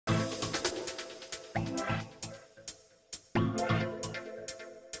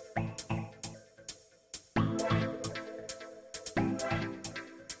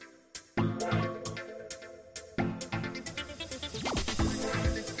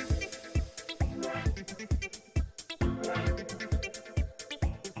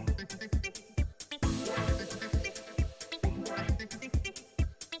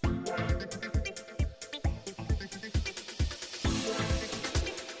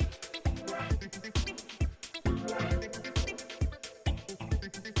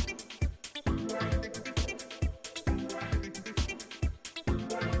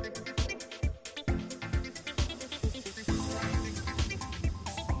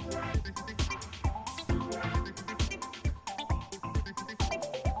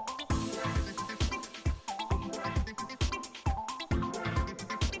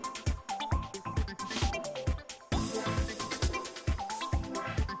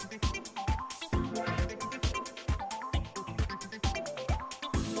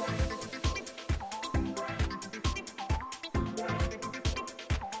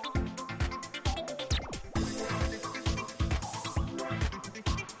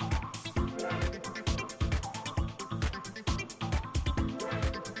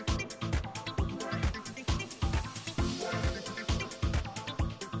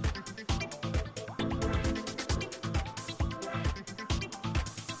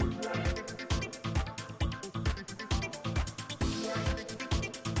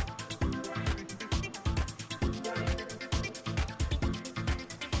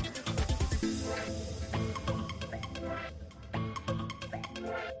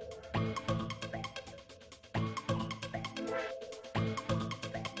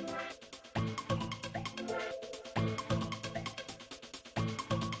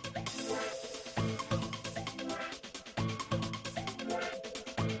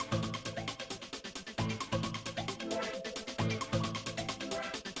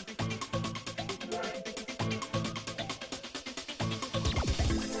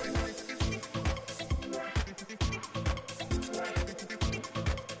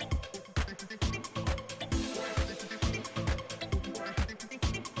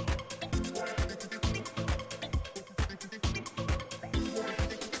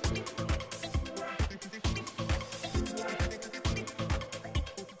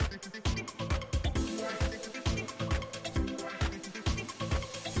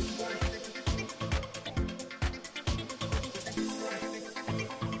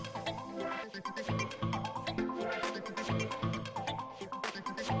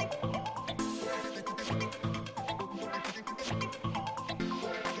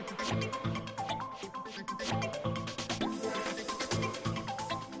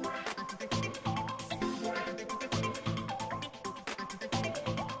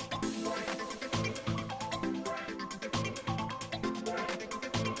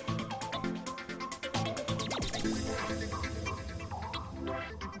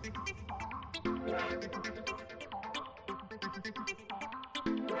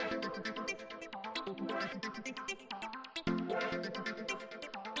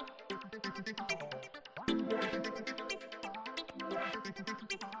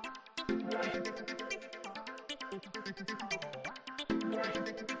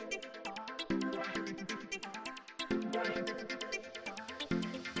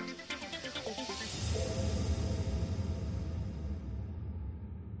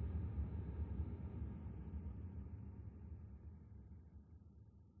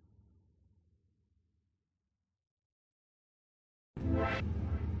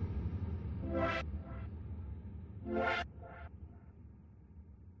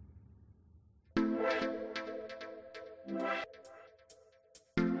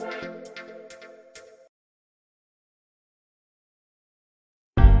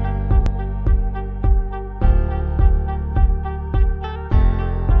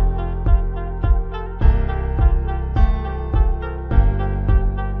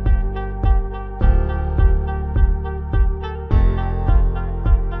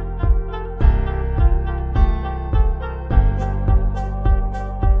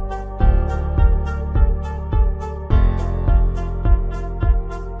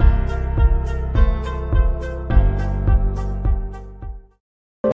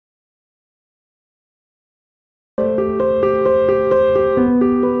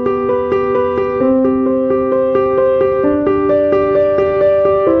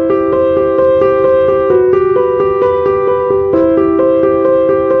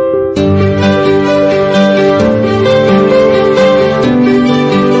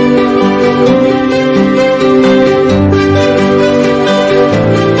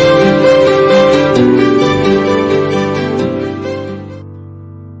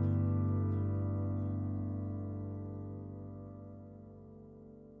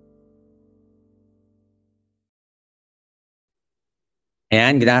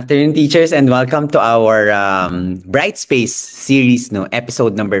And good afternoon, teachers, and welcome to our Brightspace series, no,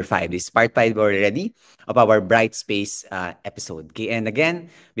 episode number 5. This is part 5 already of our Brightspace episode. Okay, and again,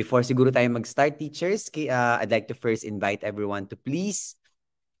 before siguro tayo mag-start, teachers, okay, I'd like to first invite everyone to please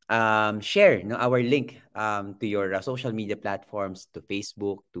share our link to your social media platforms, to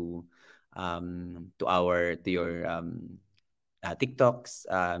Facebook, to your TikToks,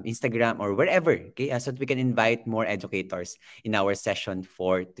 Instagram, or wherever, okay, so that we can invite more educators in our session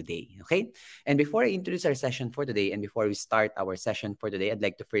for today, okay? And before I introduce our session for today, and before we start our session for today, I'd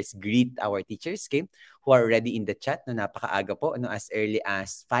like to first greet our teachers, okay, who are already in the chat, no, napakaaga po, no, as early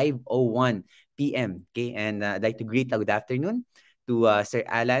as 5:01 p.m., okay? And I'd like to greet good afternoon to Sir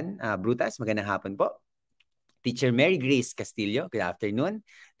Alan Brutas, magandang hapon po. Teacher Mary Grace Castillo, good afternoon.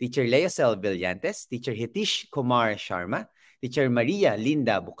 Teacher Leocel Villantes, Teacher Hitish Kumar Sharma, Teacher Maria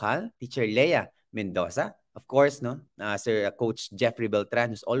Linda Bukal, Teacher Leia Mendoza, of course, no, Sir Coach Jeffrey Beltran,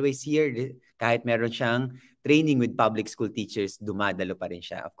 who's always here, kahit meron siyang training with public school teachers, dumadalo pa rin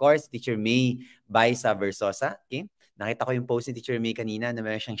siya. Of course, Teacher May Baisa Versosa, okay? Nakita ko yung post ni Teacher May kanina na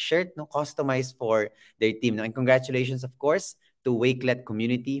meron siyang shirt, no, customized for their team. No? And congratulations, of course, to Wakelet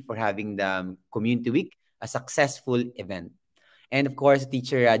community for having the Community Week, a successful event. And of course,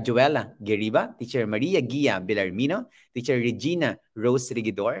 Teacher Joella Geriba, Teacher Maria Gia Villarmino, Teacher Regina Rose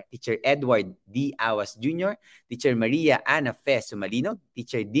Rigidor, Teacher Edward D. Awas Jr., Teacher Maria Ana Fe Sumalino,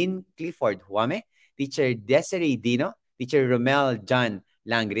 Teacher Dean Clifford Huame, Teacher Desiree Dino, Teacher Romel John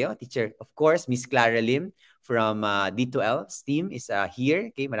Langrio, Teacher, of course, Miss Clara Lim from D2L's team is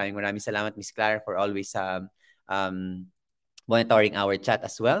here. Okay, maraming salamat, Miss Clara, for always monitoring our chat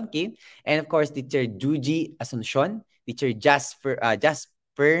as well. Okay. And of course, Teacher Juji Asuncion, Teacher Jasper,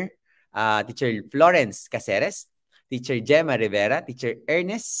 Teacher Florence Caceres, Teacher Gemma Rivera, Teacher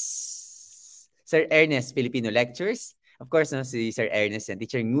Ernest, Sir Ernest Filipino Lectures. Of course, no, si Sir Ernest and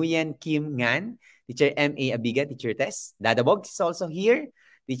Teacher Nguyen Kim Ngan, Teacher M.A. Abiga, Teacher Tess. Dadabog is also here.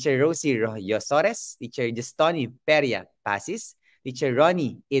 Teacher Rosie Yosores, Teacher Justoni Peria Pasis, Teacher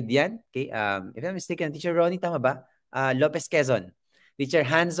Ronnie Idian. Okay, if I'm mistaken, Teacher Ronnie, tama ba? Lopez Quezon, Teacher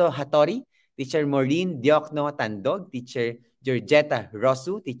Hanzo Hattori, Teacher Maureen Diokno Tandog, Teacher Georgetta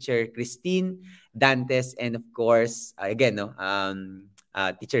Rosu, Teacher Christine Dantes, and of course, again, no,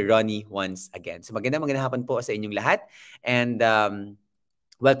 Teacher Ronnie once again. So magandang hapon po sa inyong lahat. And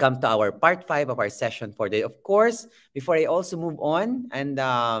welcome to our part 5 of our session for today. Of course, before I also move on and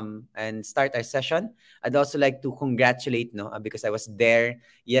start our session, I'd also like to congratulate, because I was there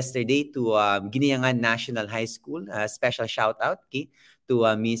yesterday to Giniangan National High School. Special shout out, okay, to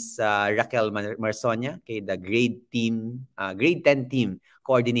Miss Raquel Marsonia, okay, the grade 10 team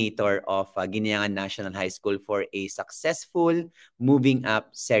coordinator of Giniangan National High School for a successful moving up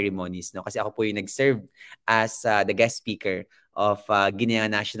ceremonies. No? Kasi ako po yung nag-serve as the guest speaker of Giniangan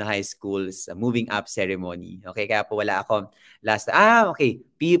National High School's moving up ceremony. Okay, kaya po wala ako last. Okay.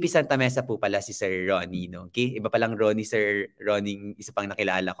 PUP Santa Mesa po pala si Sir Ronnie, no? Okay, iba palang Ronnie, Sir Ronnie, isa pang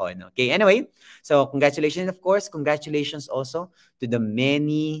nakilala ko, no? Okay, anyway, so congratulations, of course. Congratulations also to the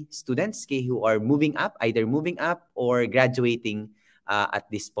many students, okay, who are moving up, either moving up or graduating at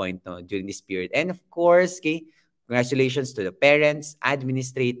this point, no, during this period. And of course, okay, congratulations to the parents,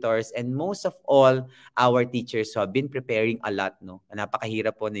 administrators, and most of all, our teachers who have been preparing a lot, no?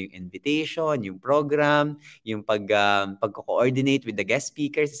 Napakahirap po na yung invitation, yung program, yung pag-coordinate with the guest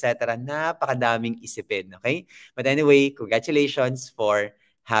speakers, etc. Napakadaming isipin, okay? But anyway, congratulations for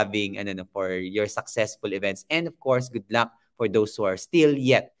having, for your successful events. And of course, good luck for those who are still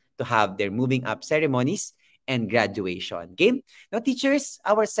yet to have their moving up ceremonies and graduation. Okay? Now, teachers,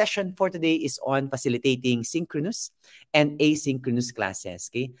 our session for today is on facilitating synchronous and asynchronous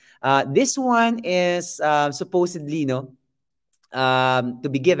classes. Okay? This one is supposedly, to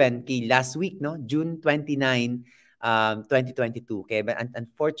be given last week, June 29, 2022. Okay? But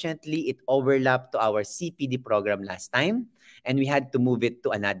unfortunately, it overlapped to our CPD program last time, and we had to move it to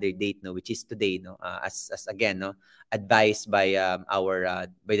another date, which is today, as again, advised by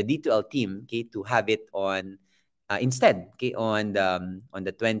by the D2L team, okay, to have it on instead, okay, on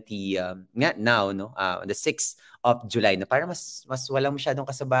the 20 now, on the 6th of July, para mas walang masyadong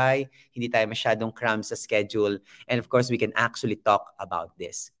kasabay, hindi tayo masyadong cram sa schedule, and of course we can actually talk about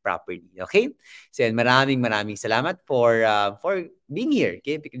this properly. Okay, so maraming salamat for being here,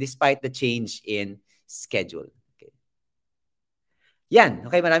 okay, despite the change in schedule. Okay, yan,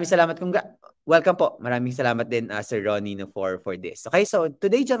 okay, maraming salamat. Welcome po. Maraming salamat din Sir Ronnie, for this. Okay, so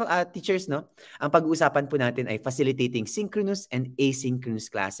today, teachers, ang pag-uusapan po natin ay facilitating synchronous and asynchronous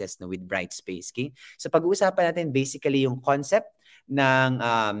classes with Brightspace. Okay? So pag-uusapan natin basically yung concept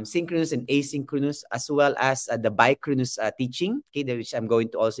synchronous and asynchronous, as well as the bicronous teaching, okay, which I'm going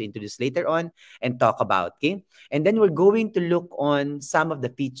to also introduce later on and talk about, okay? And then we're going to look on some of the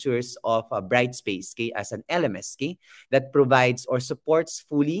features of Brightspace, okay, as an LMS, okay, that provides or supports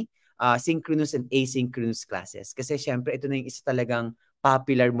fully synchronous and asynchronous classes. Kasi syempre, ito na yung isa talagang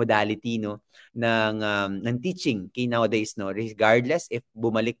popular modality, no, ng teaching, okay, nowadays, no, regardless if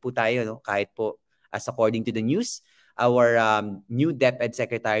bumalik po tayo, no, kahit po as according to the news, our new DepEd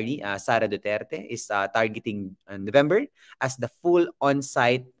Secretary, Sara Duterte, is targeting November as the full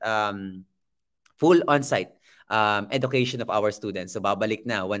on-site education of our students. So babalik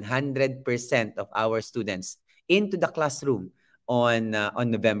na 100% of our students into the classroom on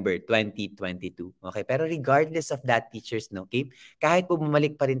November 2022. Okay? Pero regardless of that, teachers, no, okay, kahit po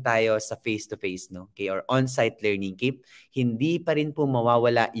bumalik pa rin tayo sa face-to-face, no, okay, or on-site learning, okay, hindi pa rin po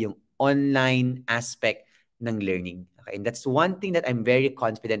mawawala yung online aspect ng learning. Okay? And that's one thing that I'm very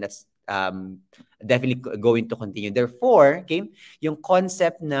confident that's definitely going to continue. Therefore, okay, yung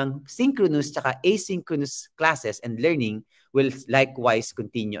concept ng synchronous tsaka asynchronous classes and learning will likewise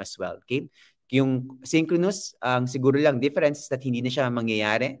continue as well. Okay? Yung synchronous, siguro lang difference is that hindi na siya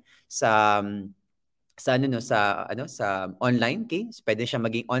mangyayari sa online, okay? So, pwede siya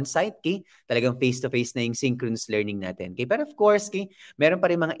maging on-site, okay? Talagang face-to-face na yung synchronous learning natin, okay? But of course, okay, meron pa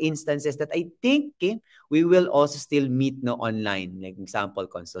rin mga instances that I think, okay, we will also still meet no online. Like example,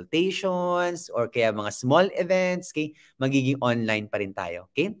 consultations or kaya mga small events, okay? Magiging online pa rin tayo,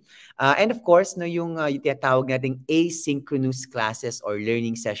 okay? And of course, no, yung tinatawag nating asynchronous classes or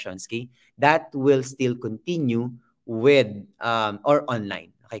learning sessions, okay? That will still continue with or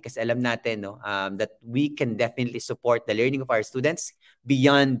online. Okay, kasi alam natin, no, that we can definitely support the learning of our students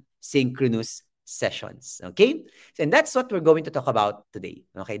beyond synchronous sessions. Okay, and that's what we're going to talk about today.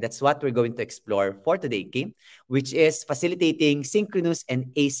 Okay, that's what we're going to explore for today, okay, which is facilitating synchronous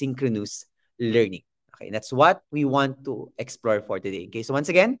and asynchronous learning. Okay, that's what we want to explore for today. Okay, so once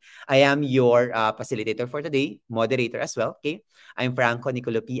again, I am your facilitator for today, moderator as well. Okay, I'm Franco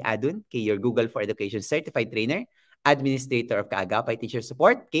Nicolo P. Adun, okay, your Google for Education certified trainer, administrator of Kaagapay Teacher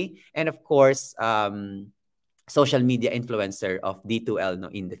Support, okay, and of course, social media influencer of D2L, no,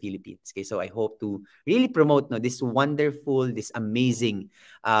 in the Philippines. Okay, so I hope to really promote, no, this wonderful, this amazing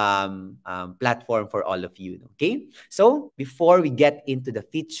platform for all of you. Okay, so before we get into the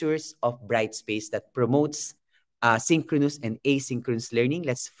features of Brightspace that promotes synchronous and asynchronous learning,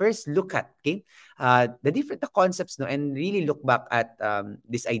 let's first look at, okay, the different concepts, no, and really look back at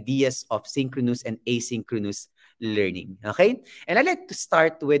these ideas of synchronous and asynchronous learning. Okay? And I'd like to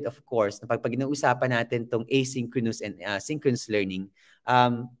start with, of course, pag ginausapan natin tong asynchronous and synchronous learning,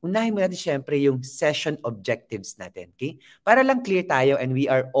 unahin mo natin syempre yung session objectives natin. Okay? Para lang clear tayo and we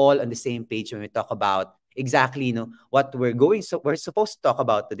are all on the same page when we talk about exactly, no, what we're supposed to talk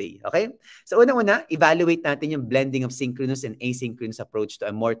about today. Okay? So unang-una, evaluate natin yung blending of synchronous and asynchronous approach to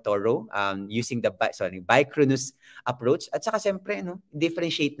a more thorough using the bicronous approach. At saka siyempre, no,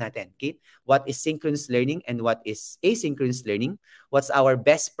 differentiate natin. Okay? What is synchronous learning and what is asynchronous learning? What's our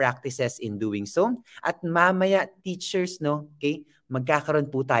best practices in doing so? At mamaya, teachers, no, okay,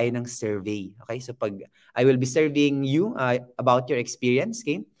 magkakaroon po tayo ng survey. Okay? So pag I will be surveying you about your experience,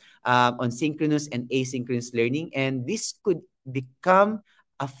 okay, on synchronous and asynchronous learning, and this could become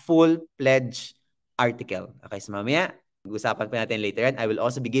a full-fledged article. Okay, so mamaya, mag-usapan pa natin later on. I will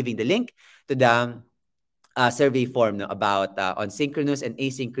also be giving the link to the survey form, no, about on synchronous and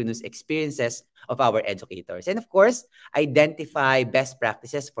asynchronous experiences of our educators. And of course, identify best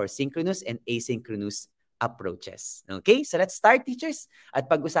practices for synchronous and asynchronous approaches. Okay? So let's start, teachers. At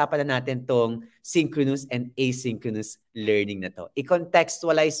pag-usapan na natin tong synchronous and asynchronous learning na to.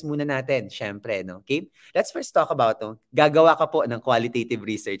 I-contextualize muna natin, syempre, no? Okay? Let's first talk about, no, gagawa ka po ng qualitative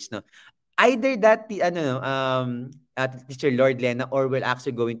research, no? Either that, Teacher Lord Lena, or we're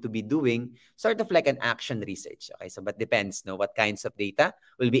actually going to be doing sort of like an action research. Okay, so but depends, no, what kinds of data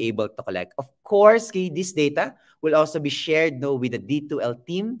we'll be able to collect. Of course, okay, this data will also be shared, no, with the D2L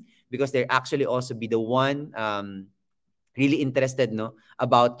team, because they're actually also be the one really interested, no,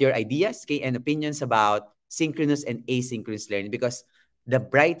 about your ideas, okay, and opinions about synchronous and asynchronous learning, because the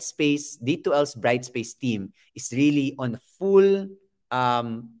D2L's Brightspace team is really on full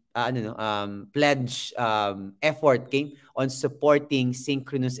pledge effort, okay, on supporting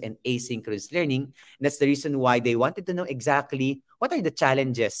synchronous and asynchronous learning. And that's the reason why they wanted to know exactly what are the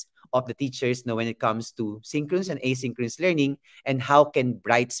challenges of the teachers, when it comes to synchronous and asynchronous learning, and how can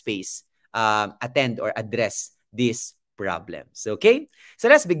Brightspace attend or address these problems. Okay? So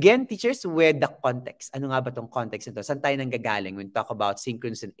let's begin, teachers, with the context. Ano nga ba tong context nito? Saan tayo nanggagaling when we talk about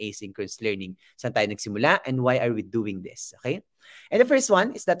synchronous and asynchronous learning? Saan tayo nagsimula and why are we doing this? Okay? And the first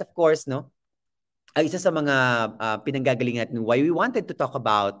one is that, of course, no, ay isa sa mga pinanggagalingan natin why we wanted to talk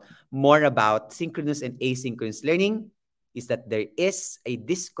about more about synchronous and asynchronous learning is that there is a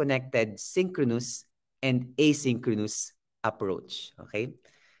disconnected synchronous and asynchronous approach. Okay?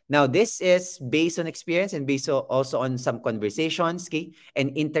 Now, this is based on experience and based also on some conversations, okay,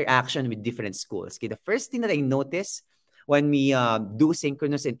 and interaction with different schools. Okay? The first thing that I notice when we do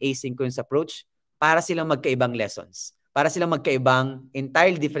synchronous and asynchronous approach, para silang magkaibang lessons. Para silang magkaibang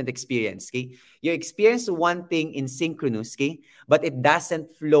entirely different experience. Okay? You experience one thing in synchronous, okay, but it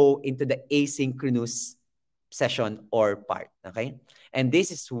doesn't flow into the asynchronous session or part. Okay? And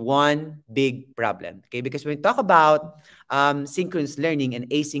this is one big problem. Okay? Because when we talk about synchronous learning and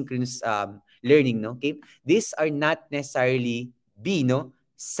asynchronous learning, no, okay, these are not necessarily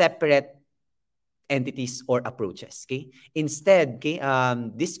separate entities or approaches. Okay? Instead, okay,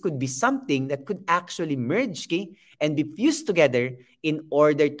 this could be something that could actually merge, okay, and be fused together in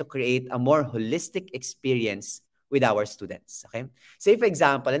order to create a more holistic experience with our students. Okay? Say, for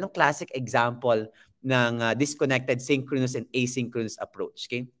example, anong classic example ng disconnected synchronous and asynchronous approach?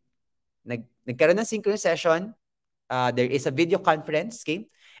 Okay? Nagkaroon ng synchronous session, there is a video conference, okay?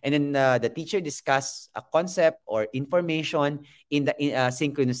 And then the teacher discuss a concept or information in the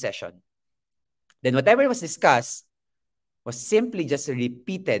synchronous session. Then whatever was discussed was simply just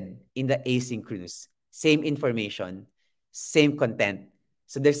repeated in the asynchronous. Same information, same content.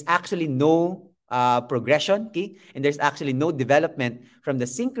 So there's actually no progression, okay? And there's actually no development from the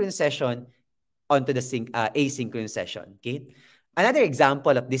synchronous session onto the asynchronous session, okay? Another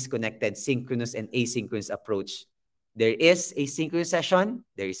example of disconnected synchronous and asynchronous approach. There is a synchronous session,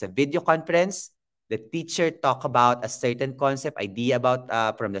 there is a video conference, the teacher talk about a certain concept, idea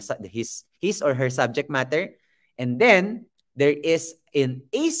about from his or her subject matter, and then there is an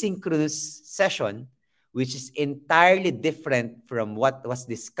asynchronous session which is entirely different from what was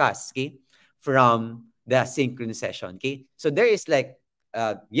discussed, okay, from the synchronous session, okay? So there is like,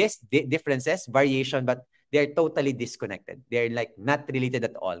 yes, differences, variation, but they're totally disconnected. They're like not related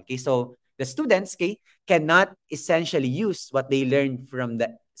at all, okay? So the students, okay, cannot essentially use what they learned from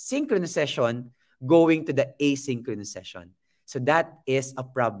the synchronous session going to the asynchronous session. So that is a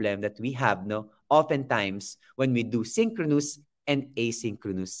problem that we have, no, oftentimes when we do synchronous and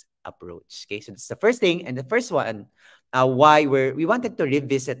asynchronous approach. Okay, so that's the first thing, and the first one, why we wanted to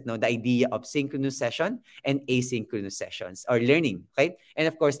revisit, no, the idea of synchronous session and asynchronous sessions or learning. Okay, and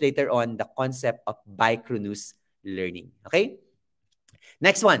of course later on the concept of bichronous learning. Okay.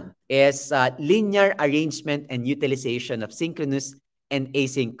 Next one is linear arrangement and utilization of synchronous and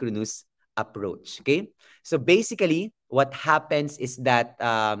asynchronous approach. Okay, so basically what happens is that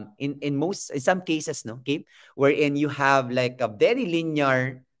in some cases, no, okay, wherein you have like a very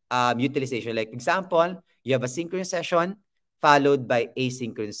linear utilization. Like example, you have a synchronous session followed by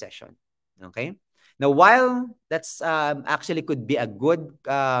asynchronous session. Okay. Now, while that's actually could be a good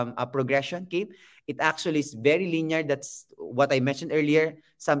a progression, okay, it actually is very linear. That's what I mentioned earlier.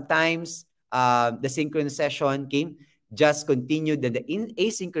 Sometimes the synchronous session came just continued the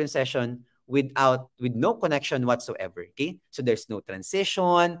asynchronous session with no connection whatsoever. Okay, so there's no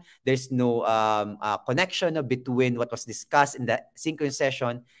transition, there's no connection between what was discussed in the synchronous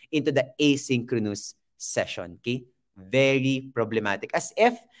session into the asynchronous session. Okay, very problematic. As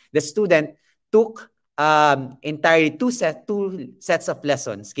if the student took entirely two sets of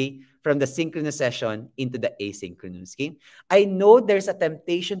lessons, okay, from the synchronous session into the asynchronous. Okay? I know there's a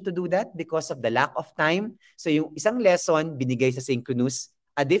temptation to do that because of the lack of time. So yung isang lesson binigay sa synchronous,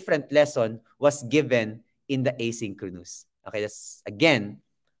 a different lesson was given in the asynchronous. Okay, that's again,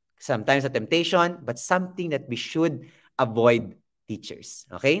 sometimes a temptation, but something that we should avoid, teachers.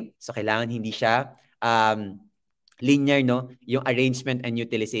 Okay? So kailangan hindi siya linear, no, yung arrangement and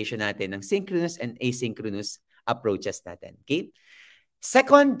utilization natin ng synchronous and asynchronous approaches natin. Okay?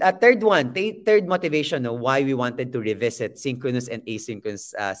 Second, third motivation, no, why we wanted to revisit synchronous and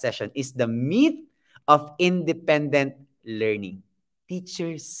asynchronous session is the myth of independent learning.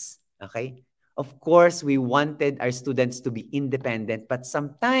 Teachers, okay? Of course, we wanted our students to be independent, but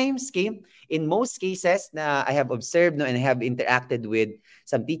sometimes, okay, in most cases na I have observed, no, and I have interacted with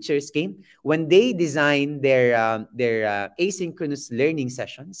some teachers, okay, when they design their asynchronous learning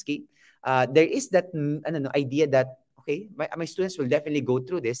sessions, okay, there is that idea that okay, my students will definitely go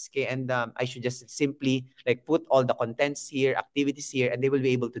through this, okay, and I should just simply like put all the contents here, activities here, and they will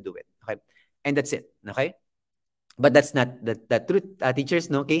be able to do it, okay, and that's it, okay. But that's not the truth,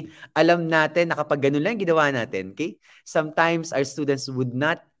 teachers, no, okay? Alam natin na kapag ganun lang ginawa natin, okay? Sometimes our students would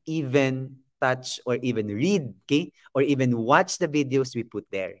not even touch or even read, okay? Or even watch the videos we put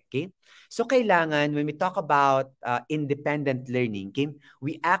there, okay? So kailangan, when we talk about independent learning, okay,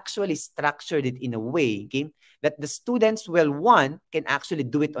 we actually structured it in a way, okay, that the students, well, one, can actually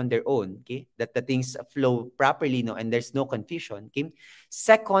do it on their own, okay? That the things flow properly, no, and there's no confusion, okay?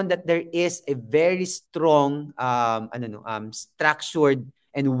 Second, that there is a very strong, structured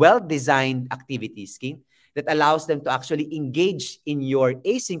and well-designed activities, okay, that allows them to actually engage in your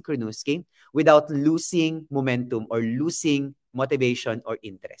asynchronous, okay, without losing momentum or losing motivation or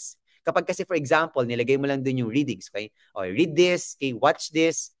interest. Kapag kasi, for example, nilagay mo lang dun yung readings, okay? O, read this, okay, watch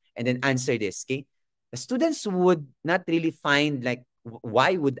this, and then answer this, okay? The students would not really find like,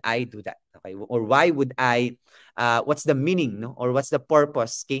 why would I do that? Okay? Or why would I, what's the meaning, no? Or what's the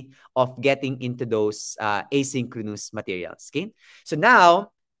purpose, okay, of getting into those asynchronous materials, okay? So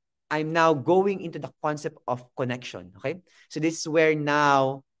now, I'm now going into the concept of connection, okay? So this is where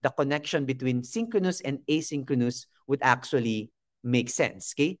now the connection between synchronous and asynchronous would actually make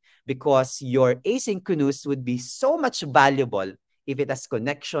sense, okay? Because your asynchronous would be so much valuable if it has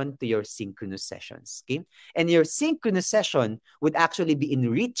connection to your synchronous sessions, okay? And your synchronous session would actually be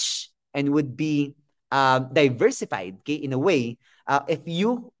enriched and would be diversified, okay, in a way, if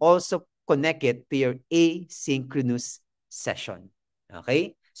you also connect it to your asynchronous session,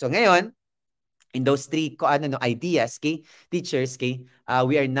 okay? So ngayon, in those three ideas, okay, teachers, okay,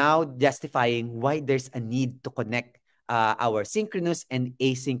 we are now justifying why there's a need to connect our synchronous and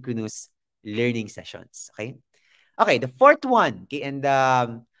asynchronous learning sessions. Okay. Okay, the fourth one, okay, and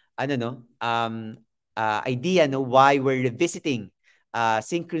ano no, idea no why we're revisiting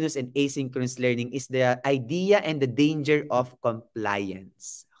synchronous and asynchronous learning is the idea and the danger of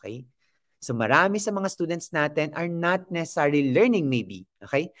compliance. Okay? So marami sa mga students natin are not necessarily learning maybe,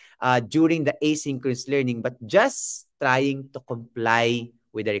 okay, during the asynchronous learning, but just trying to comply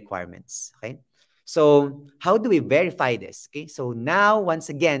with the requirements. Okay? So how do we verify this? Okay, so now once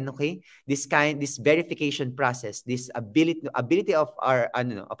again, okay, this verification process, this ability of our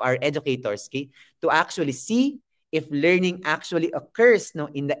of our educators, okay, to actually see if learning actually occurs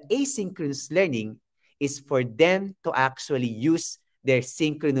no in the asynchronous learning is for them to actually use their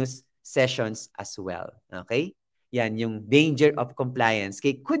synchronous sessions as well. Okay? Yan yung danger of compliance.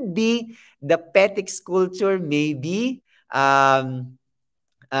 Okay? Could be the petics culture, maybe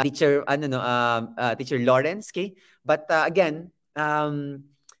teacher Lawrence, okay? But again,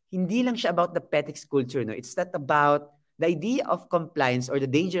 hindi lang siya about the petics culture, no? It's not about the idea of compliance, or the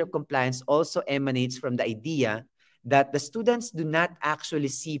danger of compliance also emanates from the idea that the students do not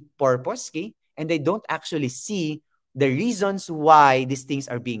actually see purpose, okay? And they don't actually see the reasons why these things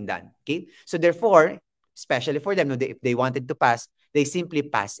are being done, okay? So therefore, especially for them, no, if they wanted to pass, they simply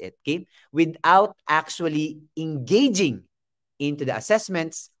pass it, okay? Without actually engaging into the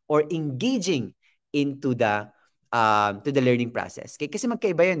assessments or engaging into the to the learning process. Okay? Kasi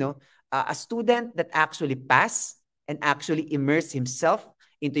magkaiba yan, no? A student that actually pass and actually immerse himself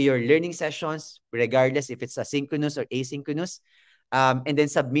into your learning sessions, regardless if it's asynchronous or asynchronous, and then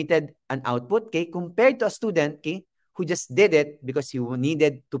submitted an output, okay, compared to a student, okay, who just did it because he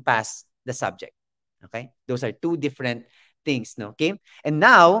needed to pass the subject. Okay? Those are two different things, no? Okay? And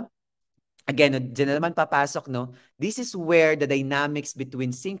now, again, dyan na naman papasok, no? This is where the dynamics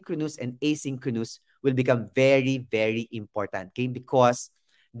between synchronous and asynchronous will become very, very important, okay? Because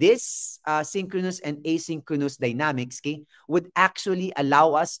this synchronous and asynchronous dynamics, okay, would actually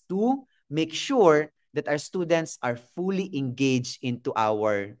allow us to make sure that our students are fully engaged into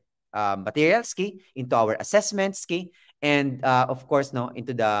our materials, okay, into our assessments, okay, and of course, no,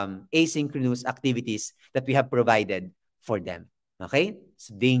 into the asynchronous activities that we have provided for them. Okay?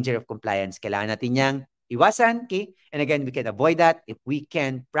 So danger of compliance. Kailangan natin yang iwasan. Okay? And again, we can avoid that if we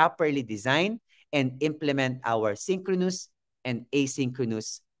can properly design and implement our synchronous and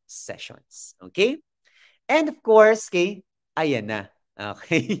asynchronous sessions. Okay? And of course, okay, ayan na.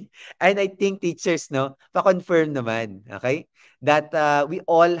 Okay? And I think teachers, no, pa-confirm naman, okay, that we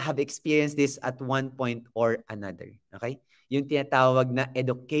all have experienced this at one point or another. Okay? Yung tinatawag na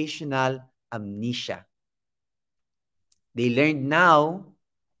educational amnesia. They learned now,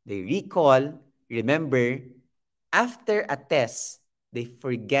 they recall, remember, after a test, they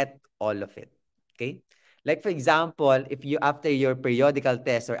forget all of it. Okay? Like for example, if you after your periodical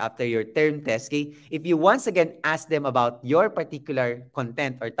test or after your term test, okay, if you once again ask them about your particular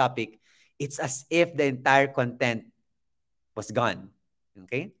content or topic, it's as if the entire content was gone.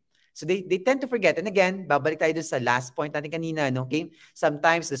 Okay? So they tend to forget. And again, babalik tayo dun sa last point natin kanina, no? Okay?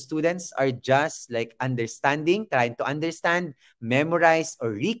 Sometimes the students are just like trying to understand, memorize,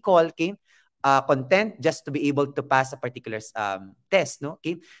 or recall, okay? Content just to be able to pass a particular test, no?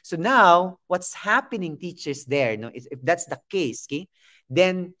 Okay? So now, what's happening, teachers there, no? If that's the case, okay?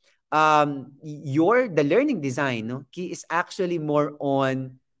 Then the learning design, no, key is actually more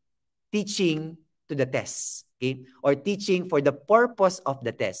on teaching to the test, okay? Or teaching for the purpose of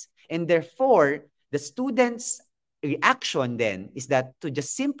the test. And therefore, the students' reaction then is that to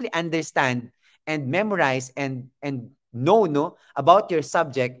just simply understand and memorize and know, no, about your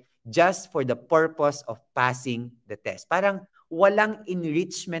subject just for the purpose of passing the test. Parang walang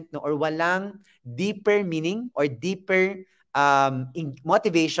enrichment, no, or walang deeper meaning or deeper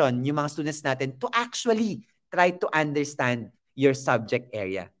motivation yung mga students natin to actually try to understand your subject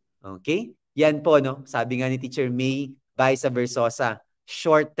area. Okay? Yan po, no? Sabi nga ni Teacher May, vice versa,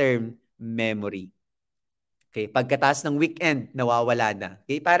 short-term memory. Okay? Pagkatapos ng weekend, nawawala na.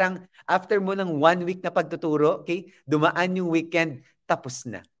 Okay? Parang after mo ng 1 week na pagtuturo, okay? Dumaan yung weekend, tapos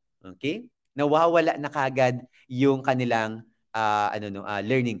na. Okay? Nawawala na kagad yung kanilang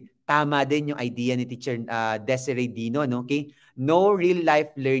learning. Tama din yung idea ni Teacher Desiree Dino, no? Okay? No real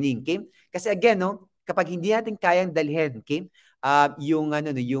life learning, okay? Kasi again, no, kapag hindi natin kayang dalhin, okay? Yung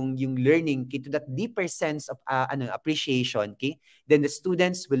learning, okay, to that deeper sense of appreciation, okay? Then the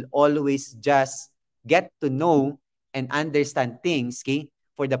students will always just get to know and understand things, okay,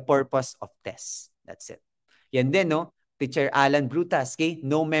 for the purpose of tests. That's it. Yan din, no? Teacher Alan Brutas, okay?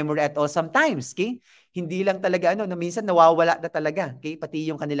 No memory at all sometimes, okay? Hindi lang talaga, no, minsan nawawala na talaga, okay? Pati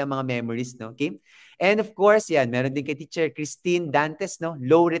yung kanilang mga memories, no? Okay? And of course, yan, meron din kay Teacher Christine Dantes, no?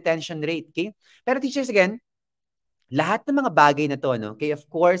 Low retention rate, okay? Pero teachers, again, lahat ng mga bagay na to, no? Okay, of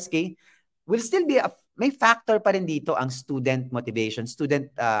course, okay, will still be may factor pa rin dito ang student motivation,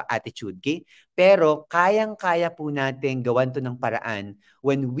 student attitude, okay? Pero kayang-kaya po natin gawan to ng paraan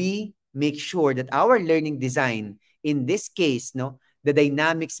when we make sure that our learning design, in this case, no, the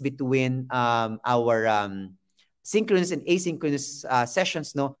dynamics between our synchronous and asynchronous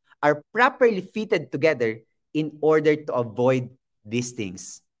sessions, no, are properly fitted together in order to avoid these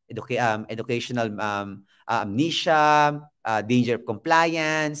things. Educational amnesia, danger of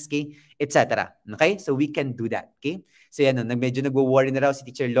compliance, okay, etc. Okay? So we can do that, okay? So yan, medyo nagwo-worry na raw si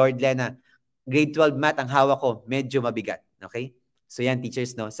Teacher Lord Lena. Grade 12 math ang hawak ko, medyo mabigat, okay? So yan,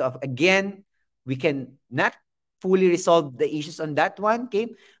 teachers, no? So again, we can not fully resolve the issues on that one,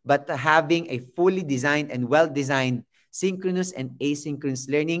 okay? But having a fully designed and well-designed synchronous and asynchronous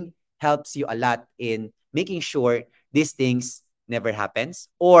learning helps you a lot in making sure these things never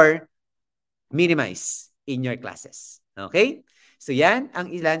happens or minimize in your classes. Okay? So yan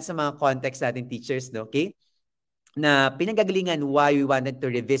ang ilan sa mga context natin, teachers, no? Okay? Na pinagagalingan why we wanted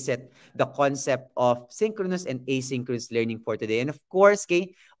to revisit the concept of synchronous and asynchronous learning for today. And of course,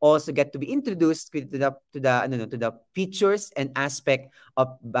 okay, also get to be introduced to the features and aspect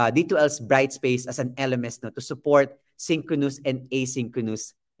of D2L's Brightspace as an LMS, no, to support synchronous and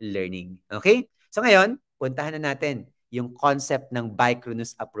asynchronous learning. Okay? So ngayon, puntahan na natin yung concept ng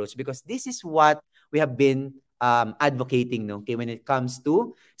bicronous approach because this is what we have been advocating, no? Okay, when it comes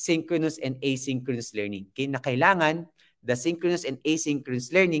to synchronous and asynchronous learning. Okay, na kailangan the synchronous and asynchronous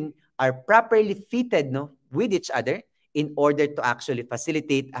learning are properly fitted, no, with each other in order to actually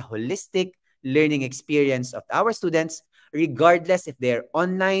facilitate a holistic learning experience of our students, regardless if they're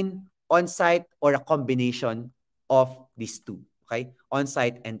online, on-site, or a combination of these two. Okay,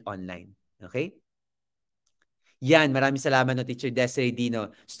 on-site and online. Okay. Yan, maraming salamat, no, Teacher Desiree Dino.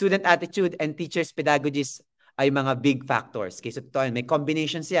 Student attitude and teachers' pedagogies ay mga big factors. Okay, so may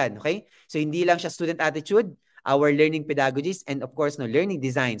combinations yan, okay? So hindi lang siya student attitude, our learning pedagogies, and of course, no, learning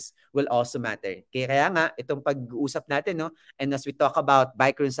designs will also matter. Okay, kaya nga, itong pag-uusap natin, no, and as we talk about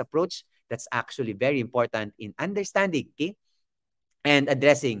bicronous approach, that's actually very important in understanding, okay, and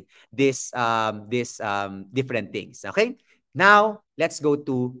addressing this different things, okay? Now, let's go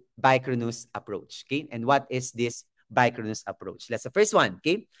to bicronous approach, okay? And what is this bicronous approach? That's the first one,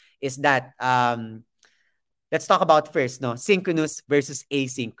 okay? Is that let's talk about first, no, synchronous versus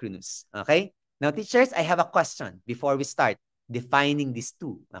asynchronous. Okay? Now, teachers, I have a question before we start defining these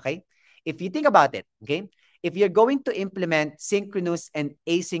two. Okay? If you think about it, okay, if you're going to implement synchronous and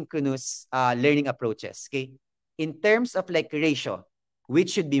asynchronous learning approaches, okay, in terms of like ratio,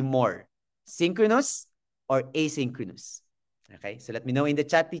 which should be more, synchronous or asynchronous? Okay, so let me know in the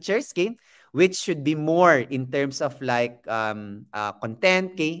chat, teachers, okay, which should be more in terms of like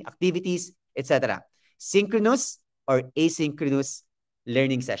content, okay, activities, etc. Synchronous or asynchronous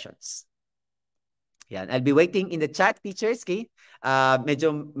learning sessions? Yan. I'll be waiting in the chat, teachers, okay?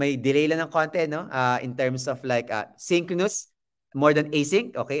 Medyo may delay lang ng konti, no? In terms of like synchronous more than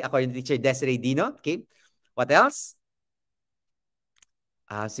async, okay? According to Teacher Desiree Dino, okay? What else?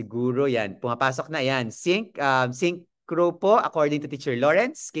 Siguro yan. Pumapasok na yan. Synchro po, according to Teacher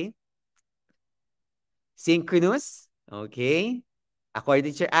Lawrence, okay? Synchronous, okay? According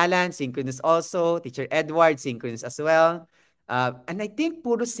to Teacher Alan, synchronous also. Teacher Edward, synchronous as well. And I think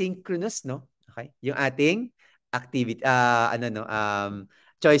puro synchronous, no? Okay? Yung ating activity,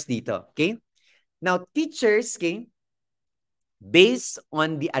 choice dito. Okay? Now, teachers, okay, based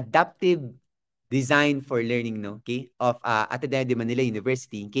on the adaptive design for learning, no? Okay? Of Ateneo de Manila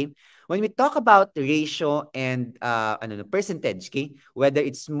University, okay? When we talk about ratio and percentage, okay? Whether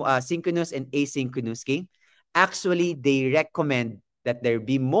it's synchronous and asynchronous, okay? Actually, they recommend that there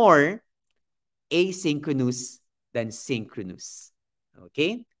be more asynchronous than synchronous.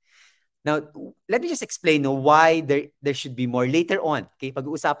 Okay? Now, let me just explain why there should be more later on. Okay?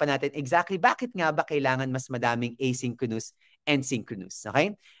 Pag-uusapan natin exactly bakit nga ba kailangan mas madaming asynchronous and synchronous.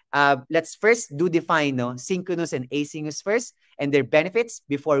 Okay? Let's first define synchronous and asynchronous first and their benefits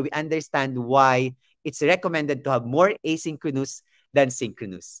before we understand why it's recommended to have more asynchronous than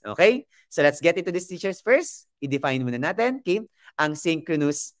synchronous. Okay? So let's get into these teachers first. I-define muna natin, okay, ang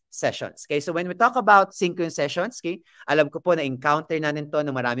synchronous sessions. Okay? So when we talk about synchronous sessions, okay, alam ko po na encounter natin to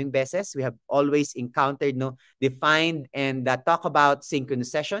ng maraming beses. We have always encountered, defined and talk about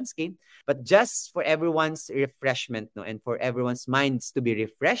synchronous sessions, okay? But just for everyone's refreshment, and for everyone's minds to be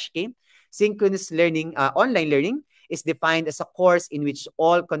refreshed, okay? Synchronous learning, online learning is defined as a course in which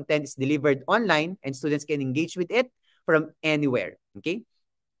all content is delivered online and students can engage with it from anywhere, okay?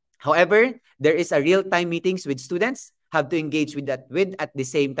 However, there is a real-time meetings with students have to engage with at the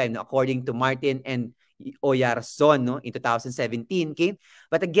same time, according to Martin and Oyarzon, in 2017. Okay?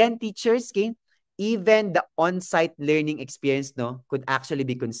 But again, teachers, okay, even the on-site learning experience could actually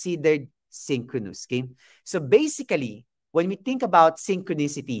be considered synchronous. Okay? So basically, when we think about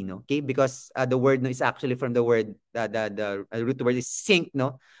synchronicity, okay, because the word is actually from the word, the root word is sync,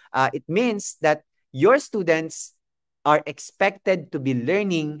 it means that your students are expected to be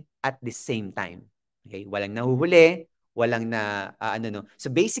learning at the same time. Okay? Walang nahuhuli, walang So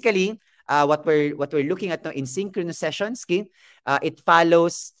basically, what we're looking at in synchronous sessions, okay, it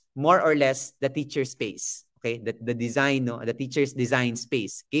follows more or less the teacher's space. Okay? The design, the teacher's design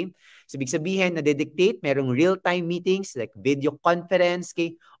space. Okay? So ibig sabihin, na-dictate, merong real-time meetings like video conference,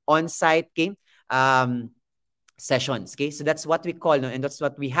 okay, on-site, okay, sessions. Okay? So that's what we call, and that's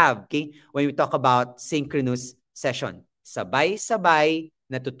what we have, okay, when we talk about synchronous session. Sabay-sabay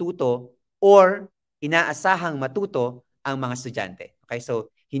natututo or inaasahang matuto ang mga estudyante. Okay?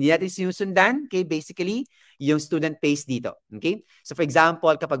 So, hindi natin sinusundan, okay, basically, yung student pace dito. Okay? So, for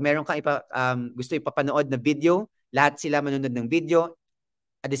example, kapag meron kang gusto ipapanood na video, lahat sila manonood ng video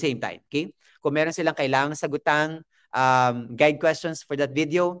at the same time. Okay? Kung meron silang kailangang sagutang guide questions for that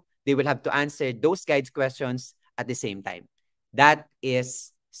video, they will have to answer those guide questions at the same time. That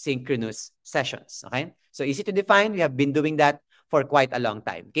is synchronous sessions. Okay? So easy to define. We have been doing that for quite a long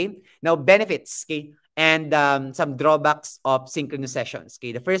time. Okay? Now, benefits, okay, and some drawbacks of synchronous sessions.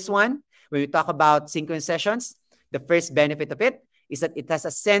 Okay? The first one, when we talk about synchronous sessions, the first benefit of it is that it has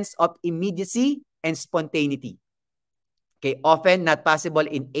a sense of immediacy and spontaneity. Okay? Often not possible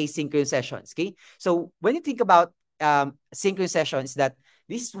in asynchronous sessions. Okay? So when you think about synchronous sessions, that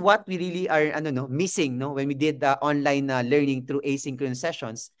this is what we really are missing when we did the online learning through asynchronous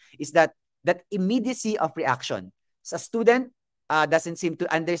sessions, is that immediacy of reaction. So a student doesn't seem to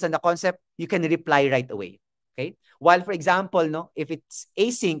understand the concept, you can reply right away. Okay? While, for example, if it's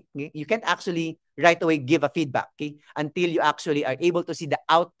async, you can't actually right away give a feedback, okay, until you actually are able to see the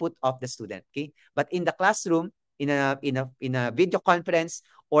output of the student. Okay? But in the classroom, in a video conference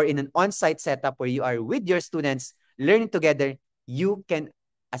or in an on-site setup where you are with your students learning together, you can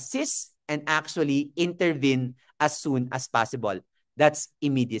assist and actually intervene as soon as possible. That's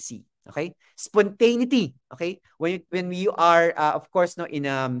immediacy. Okay? Spontaneity. Okay? When you are, of course, in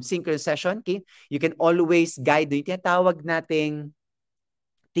a synchronous session, okay, you can always guide yung tinatawag nating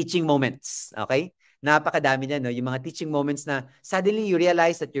teaching moments. Okay? Napakadami na, yung mga teaching moments na suddenly you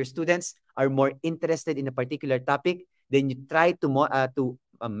realize that your students are more interested in a particular topic, then you try to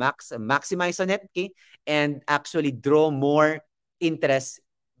maximize on it, okay, and actually draw more interest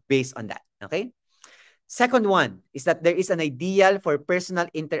based on that. Okay? Second one is that there is an ideal for personal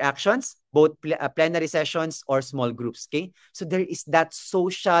interactions, both plenary sessions or small groups. Okay? So there is that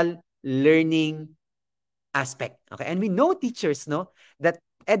social learning aspect. Okay? And we know teachers, that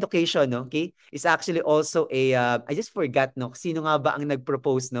education, okay, is actually also a, I just forgot, sino nga ba ang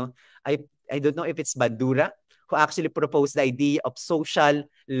nag-propose, I don't know if it's Bandura, who actually proposed the idea of social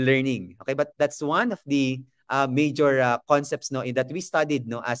learning. Okay, but that's one of the major concepts no that we studied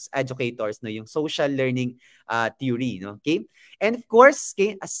no as educators no yung social learning theory no. Okay, and of course,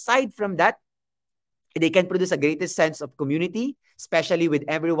 okay, aside from that, they can produce a greatest sense of community, especially with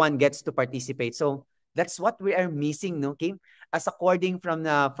everyone gets to participate. So that's what we are missing, no? Okay, as according from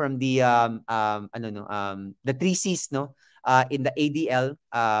the three C's, no, in the ADL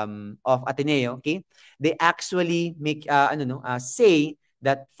of Ateneo, okay, they actually make say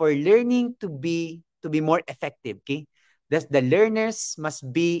that for learning to be more effective, okay, that the learners must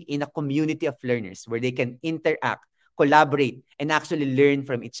be in a community of learners where they can interact, collaborate, and actually learn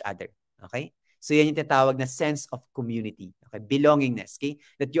from each other. Okay. So yan yung tinatawag na sense of community, okay? Belongingness, okay?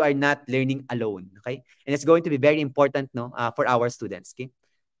 That you are not learning alone, okay? And it's going to be very important no for our students, okay?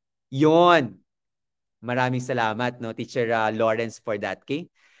 Yon. Maraming salamat no Teacher Lawrence for that, okay?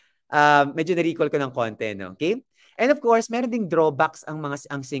 Medyo na-recall ko ng konti, no? Okay? And of course, meron ding drawbacks ang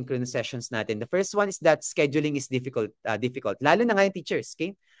synchronous sessions natin. The first one is that scheduling is difficult. Lalo na ngayon teachers,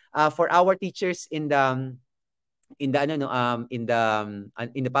 okay? For our teachers in the in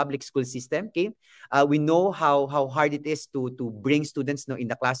the public school system, okay, we know how hard it is to bring students no in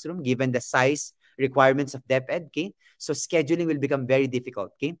the classroom given the size requirements of DepEd, okay. So scheduling will become very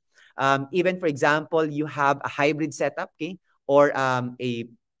difficult, okay. Even for example, you have a hybrid setup, okay, or a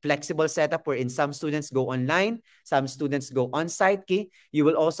flexible setup where in some students go online, some students go on site, okay. You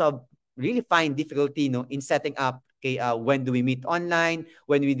will also really find difficulty no in setting up, okay, when do we meet online,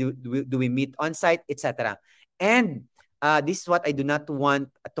 when do we meet on site, etc. And this is what I do not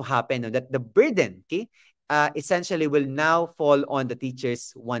want to happen, no? That the burden, okay, essentially will now fall on the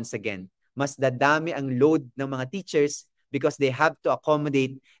teachers once again. Mas dadami ang load ng mga teachers because they have to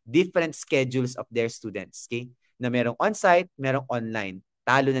accommodate different schedules of their students, okay? Na merong on-site, merong online.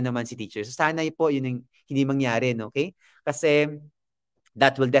 Talo na naman si teachers. So sana po yun yung hindi mangyari, no? Okay? Kasi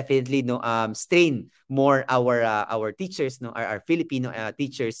that will definitely no strain more our teachers, no, our Filipino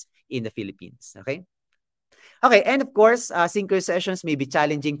teachers in the Philippines, okay? Okay, and of course, synchronous sessions may be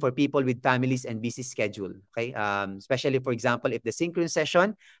challenging for people with families and busy schedule. Okay, especially for example, if the synchronous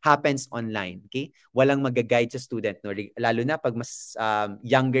session happens online. Okay, walang mag-guide sa student, no? Lalo na pag mas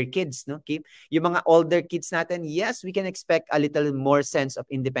younger kids, no? Okay, yung mga older kids natin, yes, we can expect a little more sense of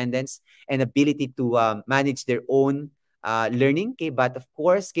independence and ability to manage their own learning. Okay, but of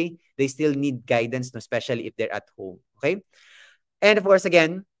course, okay, they still need guidance, no? Especially if they're at home. Okay, and of course,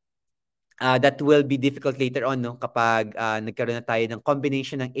 again, that will be difficult later on, no? Kapag nagkaroon na tayo ng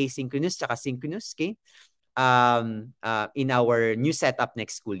combination ng asynchronous at synchronous, okay? In our new setup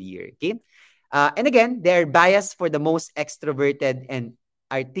next school year, okay? And again, they're biased for the most extroverted and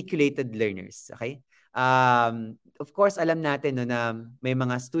articulated learners, okay? Of course, alam natin no, na may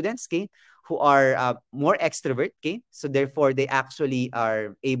mga students, okay, who are more extrovert, okay? So therefore, they actually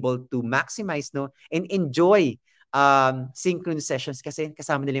are able to maximize no and enjoy synchronous sessions kasi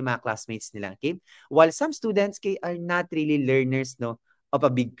kasama nila yung mga classmates nila, okay? While some students, okay, are not really learners, no, of a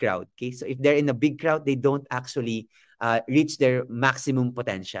big crowd, okay? So if they're in a big crowd, they don't actually reach their maximum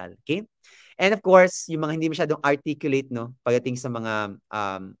potential, okay? And of course, yung mga hindi masyadong articulate, no, pagdating sa mga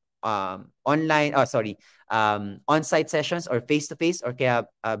on-site sessions or face-to-face or kaya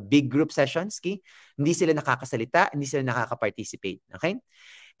big group sessions, okay? Hindi sila nakakasalita, hindi sila nakaka-participate, okay?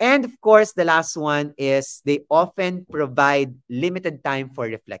 And of course, the last one is they often provide limited time for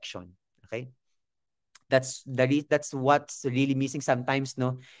reflection. Okay? That's what's really missing sometimes,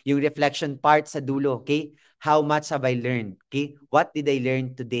 no? Yung reflection part sa dulo, okay? How much have I learned? Okay? What did I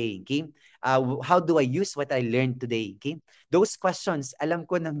learn today? Okay? How do I use what I learned today? Okay? Those questions, alam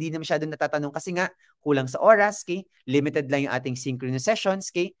ko na hindi na masyadong natatanong kasi nga kulang sa oras, okay? Limited lang yung ating synchronous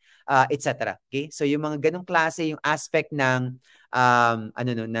sessions, okay? Etc. Okay? So yung mga ganong klase, yung aspect ng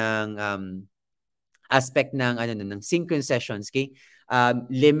aspect ng synchronous sessions, okay?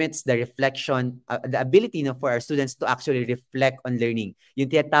 Limits the reflection, the ability no, for our students to actually reflect on learning. Yung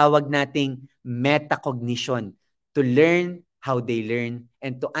tinatawag nating metacognition, to learn how they learn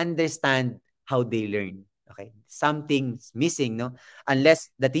and to understand how they learn. Okay? Something's missing, no? Unless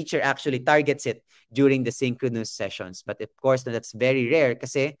the teacher actually targets it during the synchronous sessions. But of course, no, that's very rare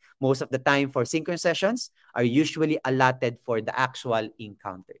kasi most of the time for synchronous sessions are usually allotted for the actual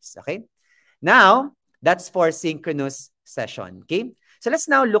encounters. Okay? Now, that's for synchronous session. Okay? So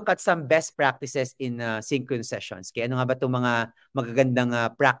let's now look at some best practices in synchronous sessions. Okay? Ano nga ba itong mga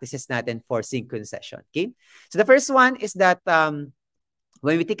magagandang practices natin for synchronous session? Okay? So the first one is that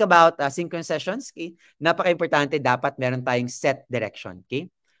when we think about synchronous sessions, okay, napaka-importante dapat meron tayong set direction. Okay?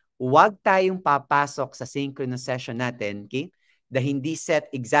 Huwag tayong papasok sa synchronous session natin, okay, the hindi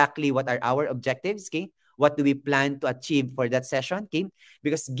set exactly what are our objectives, okay? What do we plan to achieve for that session, okay?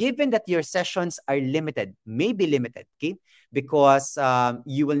 Because given that your sessions are limited, may be limited, okay? Because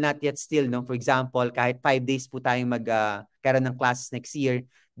you will not yet still, no? For example, kahit 5 days po tayong magkaroon ng classes next year,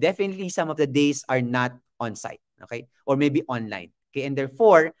 definitely some of the days are not on-site, okay? Or maybe online, okay? And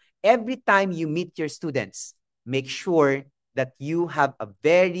therefore, every time you meet your students, make sure that you have a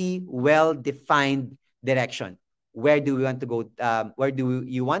very well-defined direction. Where do we want to go? Where do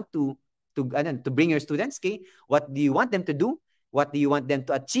you want to bring your students? Okay, what do you want them to do? What do you want them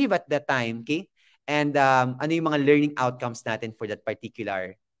to achieve at that time? Okay, and ano yung mga learning outcomes natin for that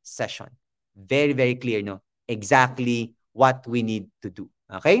particular session? Very, very clear, no? Exactly what we need to do.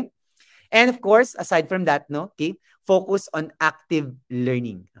 Okay. And of course, aside from that, no, okay, focus on active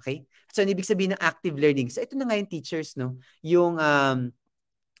learning. Okay? So, ibig sabihin ng active learning. So, ito na nga yung teachers, no, yung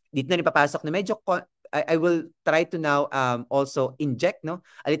dito na rin papasok na medyo I will try to now also inject, no,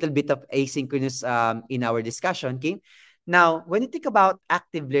 a little bit of asynchronous in our discussion. Okay? Now, when you think about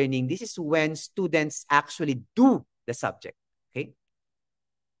active learning, this is when students actually do the subject. Okay?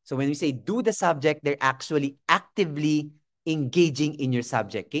 So when we say do the subject, they're actually actively engaging in your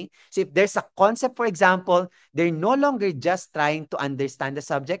subject. Okay? So if there's a concept, for example, they're no longer just trying to understand the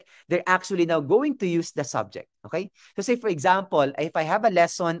subject. They're actually now going to use the subject. Okay? So say, for example, if I have a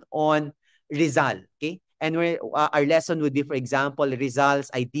lesson on Rizal, okay? And our lesson would be, for example, Rizal's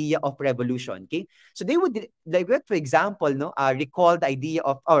idea of revolution. Okay? So they would, for example, no, recall the idea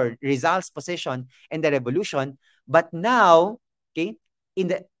of or Rizal's position in the revolution. But now, okay, in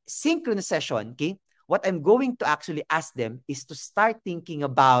the synchronous session, okay, what I'm going to actually ask them is to start thinking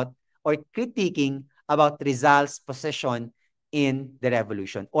about or critiquing about Rizal's position in the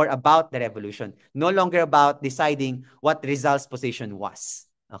revolution or about the revolution. No longer about deciding what Rizal's position was.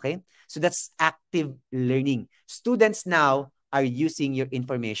 Okay? So that's active learning. Students now are using your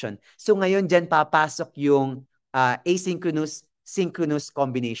information. So ngayon dyan papasok yung asynchronous, synchronous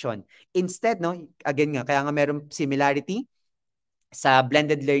combination. Instead, no, again nga, kaya nga meron similarity sa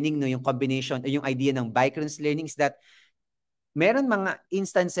blended learning, no, yung combination, yung idea ng bicronous learning is that meron mga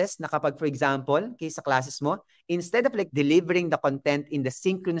instances na kapag, for example, okay, sa classes mo, instead of like delivering the content in the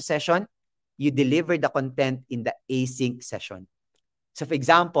synchronous session, you deliver the content in the async session. So for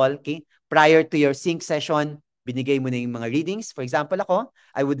example, okay, prior to your sync session, binigay mo na yung mga readings. For example, ako,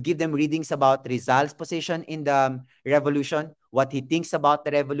 I would give them readings about Rizal's position in the revolution, what he thinks about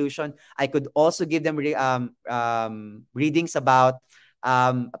the revolution. I could also give them readings about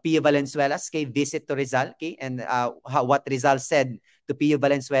Pio Valenzuela's visit to Rizal, okay, and what Rizal said to Pio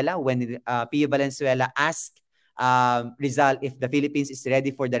Valenzuela when Pio Valenzuela asked Rizal if the Philippines is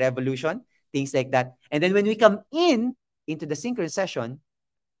ready for the revolution, things like that. And then when we come into the synchronous session,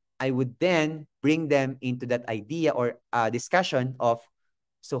 I would then bring them into that idea or discussion of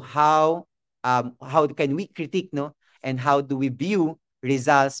so how can we critique, no, and how do we view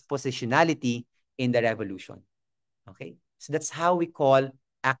Rizal's positionality in the revolution. Okay? So that's how we call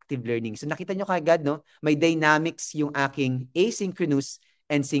active learning. So nakita nyo kagad, no, may dynamics yung aking asynchronous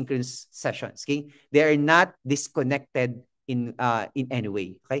and synchronous sessions. Okay? They are not disconnected in any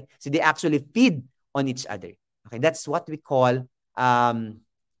way. Okay? So they actually feed on each other. Okay? That's what we call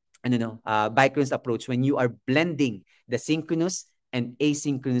bicronous approach when you are blending the synchronous and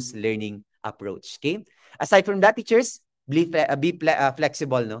asynchronous learning approach. Okay? Aside from that, teachers, be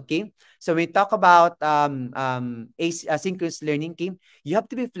flexible, no? Okay? So when we talk about asynchronous learning, okay, you have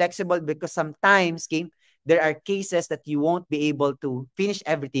to be flexible because sometimes, okay, there are cases that you won't be able to finish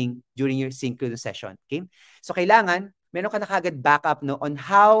everything during your synchronous session. Okay? So kailangan, meron ka na kagad backup, no, on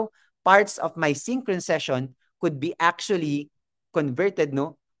how parts of my synchronous session could be actually converted,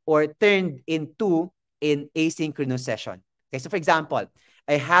 no, or turned into an asynchronous session. Okay, so for example,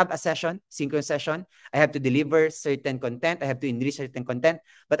 I have a session, synchronous session. I have to deliver certain content. I have to enrich certain content,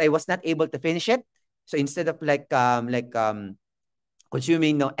 but I was not able to finish it. So instead of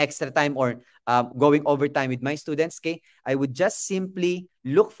consuming no extra time or going overtime with my students, okay, I would just simply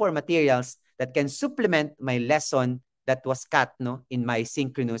look for materials that can supplement my lesson that was cut, no, in my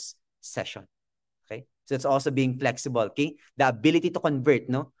synchronous session. Okay, so it's also being flexible. Okay, the ability to convert,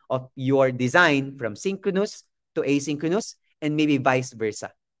 no, of your design from synchronous to asynchronous and maybe vice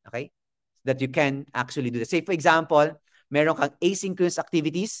versa. Okay, that you can actually do that. Say for example, meron kang asynchronous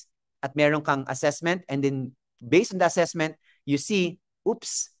activities at meron kang assessment, and then based on the assessment, you see,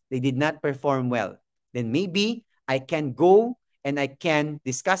 oops, they did not perform well. Then maybe I can go and I can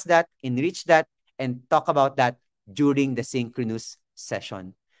discuss that, enrich that, and talk about that during the synchronous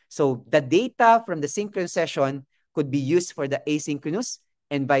session. So the data from the synchronous session could be used for the asynchronous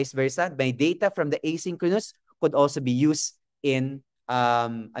and vice versa. My data from the asynchronous could also be used in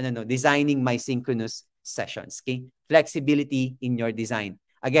designing my synchronous sessions. Okay? Flexibility in your design.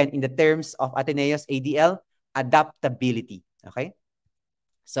 Again, in the terms of Ateneo's ADL, adaptability. Okay?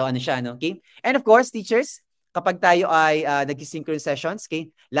 So ano siya, no? Okay? And of course, teachers, kapag tayo ay nag-synchronous sessions,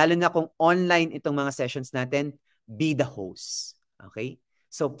 okay? Lalo na kung online itong mga sessions natin, be the host. Okay?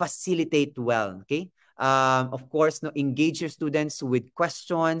 So facilitate well, okay? Of course, no, engage your students with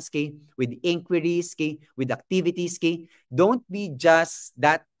questions, okay, with inquiries, okay, with activities, okay. Don't be just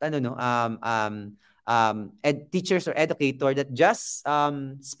that, teachers or educator that just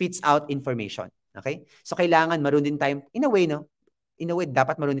spits out information, okay. So kailangan marunong din tayo, in a way,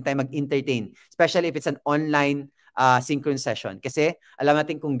 dapat marunong tayo mag-entertain, especially if it's an online synchronous session. Kasi alam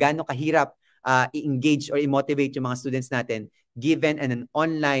natin kung gaano kahirap i-engage or i-motivate yung mga students natin given an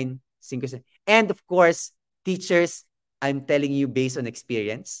online synchronous. And of course, teachers, I'm telling you based on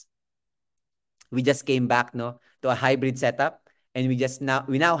experience, we just came back to a hybrid setup, and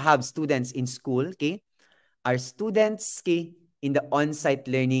we now have students in school, okay? Our students, okay, in the on-site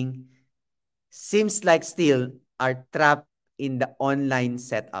learning seems like still are trapped in the online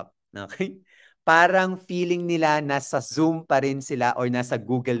setup. Okay? Parang feeling nila nasa Zoom pa rin sila or nasa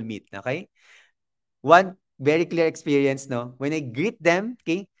Google Meet. Okay? One very clear experience, no? When I greet them,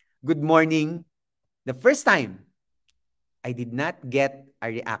 okay, good morning, the first time, I did not get a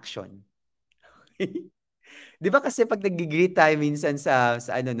reaction. Di ba kasi pag nag-greet tayo minsan sa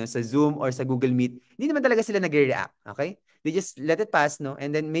Zoom or sa Google Meet, hindi naman talaga sila nagre-react, okay? They just let it pass, no?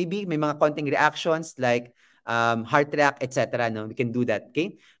 And then maybe may mga konting reactions like heart react, etc., no? We can do that,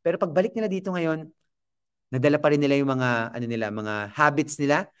 okay? Pero pagbalik nila dito ngayon, nadala pa rin nila yung mga mga habits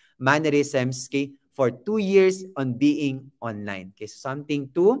nila, mannerisms, okay? For 2 years on being online. Okay? So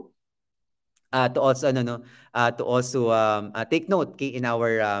something to also take note, okay, in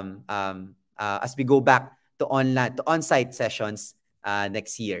our as we go back to on-site sessions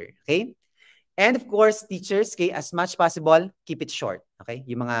next year. Okay? And of course, teachers, okay, as much possible, keep it short. Okay?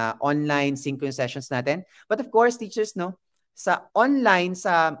 Yung mga online synchronous sessions natin. But of course, teachers, no, sa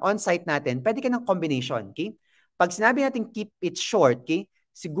on-site natin, pwede ka ng combination. Okay? Pag sinabi natin keep it short, okay,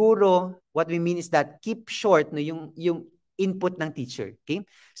 siguro what we mean is that keep short no yung input ng teacher. Okay?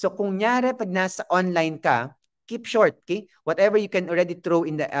 So kung nyari pag nasa online ka, keep short. Okay? Whatever you can already throw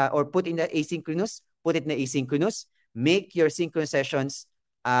in the or put in the asynchronous, put it in the asynchronous. Make your synchronous sessions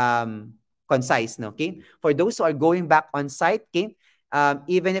concise. No? Okay? For those who are going back on site, okay,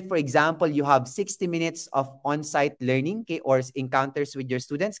 even if, for example, you have 60 minutes of on-site learning, okay, or encounters with your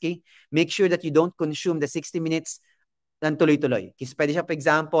students, okay, make sure that you don't consume the 60 minutes ng tuloy-tuloy. Kasi pwede siya, for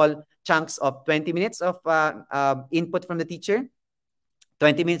example, chunks of 20 minutes of input from the teacher,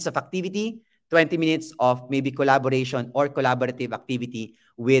 20 minutes of activity, 20 minutes of maybe collaboration or collaborative activity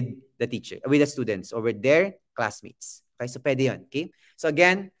with the teacher, with the students, or with their classmates. Okay, so pwede yun. Okay? So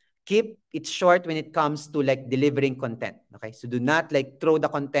again, keep it short when it comes to like delivering content. Okay, so do not like throw the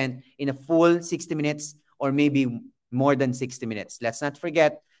content in a full 60 minutes or maybe more than 60 minutes. Let's not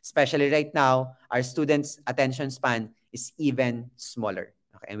forget, especially right now, our students' attention span is even smaller.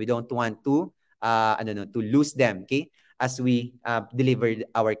 Okay, and we don't want to to lose them, okay, as we deliver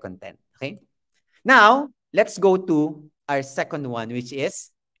our content. Okay, now let's go to our second one, which is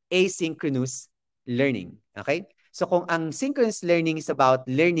asynchronous learning. Okay, so kung ang synchronous learning is about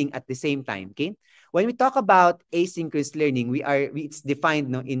learning at the same time, okay, when we talk about asynchronous learning, it's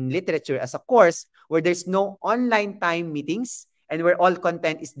defined in literature as a course where there's no online time meetings and where all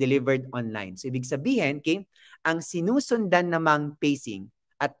content is delivered online. So ibig sabihin, okay, ang sinusundan namang pacing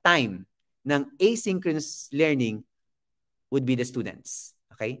at time ng asynchronous learning would be the students.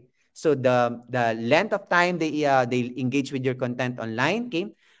 Okay? So the length of time they engage with your content online,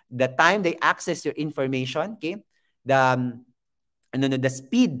 okay? The time they access your information, okay? The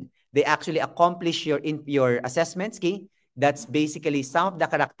speed they actually accomplish your assessments, okay? That's basically some of the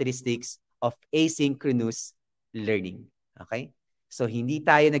characteristics of asynchronous learning. Okay? So, hindi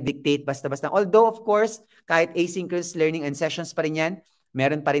tayo nag-dictate basta-basta. Although, of course, kahit asynchronous learning and sessions pa rin yan,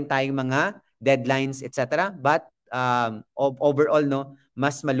 meron pa rin tayong mga deadlines, etc. But overall, no,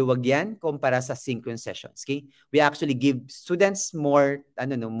 mas maluwag yan kumpara sa synchronous sessions. Okay? We actually give students more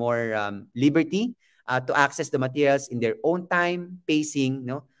liberty to access the materials in their own time, pacing,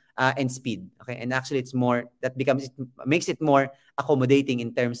 and speed. Okay? And actually, makes it more accommodating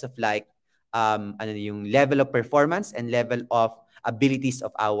in terms of like yung level of performance and level of abilities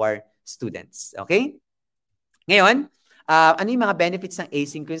of our students. Okay? Ngayon, ano yung mga benefits ng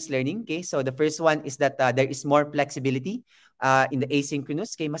asynchronous learning? Okay? So the first one is that there is more flexibility. in the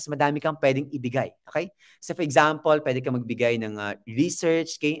asynchronous, okay, mas madami kang pwedeng ibigay. Okay? So for example, pwede kang magbigay ng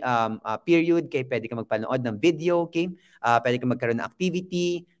research, okay, period, okay, pwede kang magpanood ng video, okay, pwede kang magkaroon ng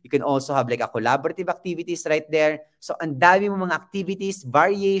activity. You can also have like a collaborative activities right there. So ang dami mo mga activities,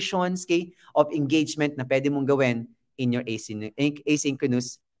 variations, okay, of engagement na pwede mong gawin in your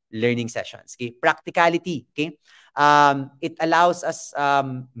asynchronous learning sessions. Okay? Practicality, okay? It allows us,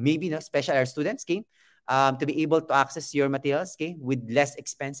 maybe, especially our students, okay, to be able to access your materials, okay, with less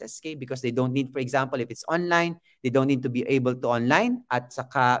expenses, okay, because they don't need, for example, if it's online, they don't need to be able to online at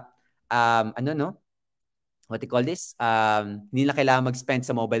saka, what do you call this? Hindi na kailangan mag-spend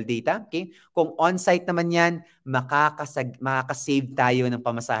sa mobile data. Okay? Kung on-site naman yan, makakasave tayo ng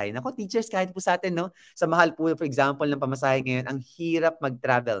pamasahe. Nako, teachers, kahit po sa atin, no? Sa mahal po, for example, ng pamasahe ngayon, ang hirap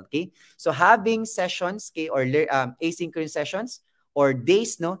mag-travel. Okay? So having sessions, okay, or asynchronous sessions, or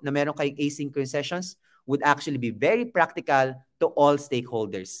days, no, na meron kayong asynchronous sessions would actually be very practical to all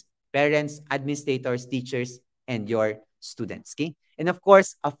stakeholders, parents, administrators, teachers, and your students. Okay? And of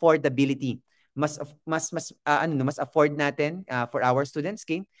course, affordability. Mas afford natin for our students,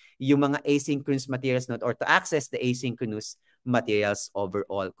 okay, yung mga asynchronous materials, not, or to access the asynchronous materials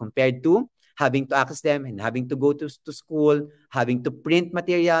overall, compared to having to access them and having to go to school, having to print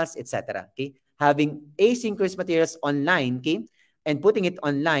materials, etc. Okay? Having asynchronous materials online, okay, and putting it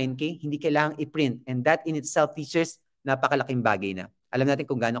online, okay, hindi kailangang i-print, and that in itself, teachers, napakalaking bagay na. Alam natin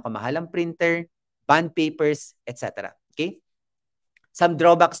kung gaano kamahal ang printer, bond papers, etc. Okay? Some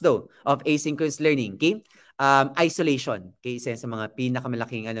drawbacks though of asynchronous learning, okay? Isolation, okay? Isa sa mga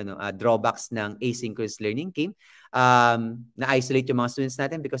pinakamalaking drawbacks ng asynchronous learning, okay? Na-isolate yung mga students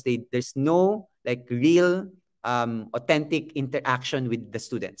natin because there's no like real authentic interaction with the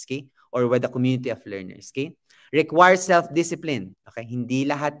students, okay? Or with the community of learners, okay? Requires self-discipline, okay? Hindi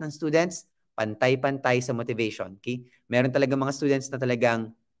lahat ng students pantay-pantay sa motivation, okay? Meron talaga mga students na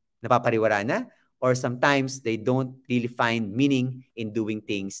talagang napapariwara na, or sometimes they don't really find meaning in doing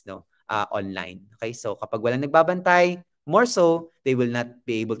things, no, online. Okay, so kapag walang nagbabantay, more so, they will not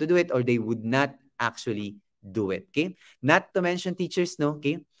be able to do it, or they would not actually do it. Okay, not to mention teachers, no.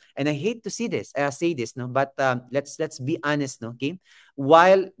 Okay, and I hate to say this, no, but let's be honest, no. Okay,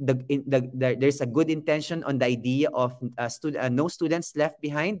 while there's a good intention on the idea of no students left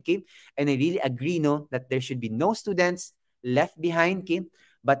behind, okay, and I really agree, no, that there should be no students left behind, okay.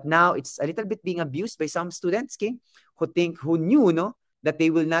 But now it's a little bit being abused by some students, okay, who knew, no, that they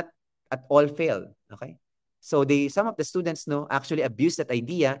will not at all fail, okay. So some of the students, no, actually abuse that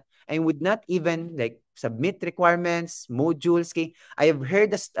idea and would not even like submit requirements, modules, okay. I have heard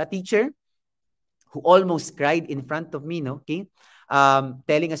a teacher who almost cried in front of me, no, okay,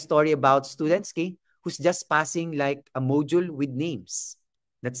 telling a story about students, okay, who's just passing like a module with names.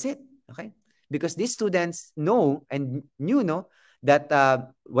 That's it, okay, because these students know and knew, no, that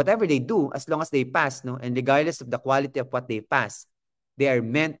whatever they do, as long as they pass, no, and regardless of the quality of what they pass, they are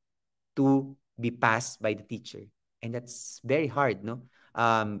meant to be passed by the teacher. And that's very hard, no?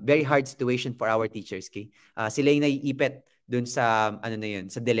 Very hard situation for our teachers, okay? Sila yung naiipit dun sa,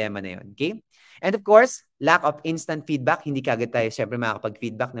 sa dilemma na yun, okay? And of course, lack of instant feedback. Hindi kagad tayo syempre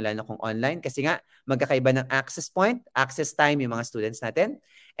makakapag-feedback, na lalo kung online, kasi nga, magkakaiba ng access point, access time yung mga students natin.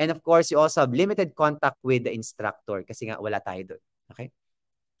 And of course, you also have limited contact with the instructor, kasi nga wala tayo doon. Okay?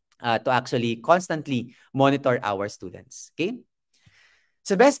 To actually constantly monitor our students. Okay?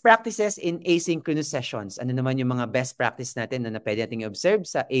 So best practices in asynchronous sessions. Ano naman yung mga best practice natin na pwede natin i-observe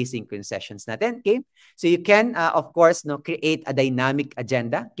sa asynchronous sessions natin? Okay? So you can, of course, no, create a dynamic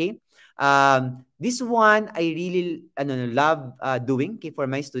agenda. Okay? This one, I really love doing, okay, for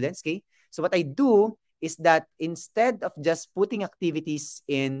my students. Okay? So what I do is that instead of just putting activities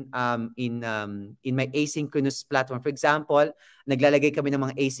in my asynchronous platform, for example, naglalagay kami ng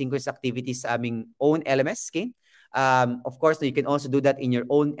mga asynchronous activities sa aming own LMS, okay? Of course, you can also do that in your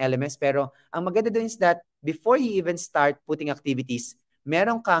own LMS, pero ang maganda doon is that before you even start putting activities,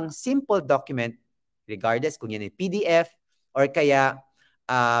 meron kang simple document, regardless kung yan ay PDF or kaya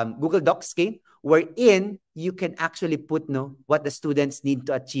Google Docs, okay? Wherein you can actually put, no, what the students need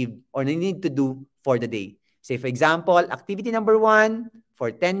to achieve or they need to do for the day. Say, for example, activity number 1 for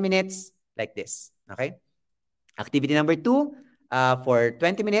 10 minutes, like this. Okay? Activity number 2, for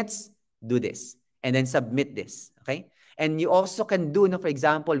 20 minutes, do this. And then submit this. Okay? And you also can do, no, for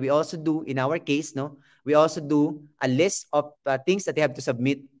example, we also do, in our case, no, we also do a list of things that they have to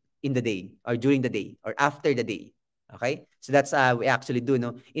submit in the day or during the day or after the day. Okay? So that's we actually do,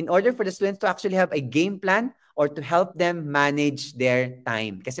 no? In order for the students to actually have a game plan or to help them manage their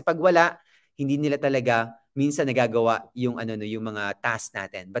time. Kasi pag wala, hindi nila talaga minsan nagagawa yung yung mga tasks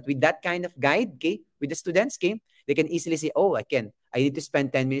natin. But with that kind of guide, okay, with the students, okay, They can easily say, oh, I need to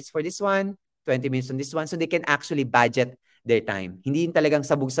spend 10 minutes for this one, 20 minutes on this one. So they can actually budget their time. Hindi yung talagang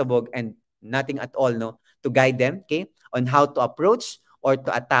sabog-sabog and nothing at all, no, to guide them, okay, on how to approach or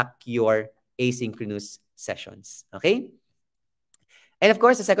to attack your asynchronous sessions. Okay? And of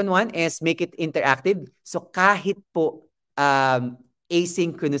course, the second one is make it interactive. So kahit po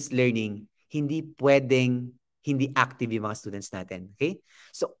asynchronous learning, hindi pwedeng hindi active yung mga students natin. Okay?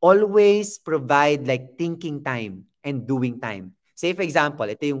 So always provide like thinking time and doing time. Say for example,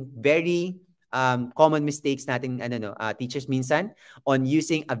 ito yung very common mistakes natin teachers minsan on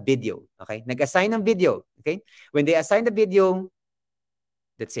using a video. Okay? Nag-assign ng video. Okay? When they assign the video,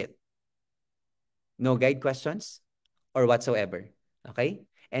 that's it. No guide questions or whatsoever. Okay?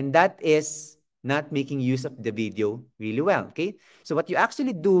 And that is not making use of the video really well. Okay? So what you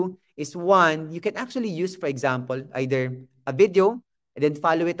actually do is one, you can actually use, for example, either a video and then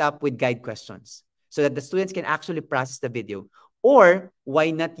follow it up with guide questions so that the students can actually process the video. Or why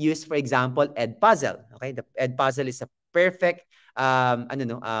not use, for example, Edpuzzle? Okay? The Edpuzzle is a perfect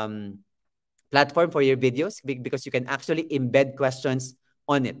platform for your videos because you can actually embed questions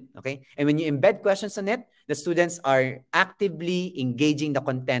on it. Okay? And when you embed questions on it, the students are actively engaging the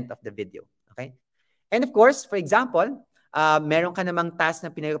content of the video. Okay? And of course, for example, meron ka namang task na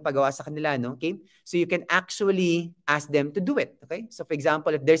pinagpagawa sa kanila, no? Okay? So you can actually ask them to do it. Okay? So for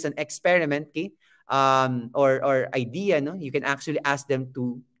example, if there's an experiment, okay, or idea, no, you can actually ask them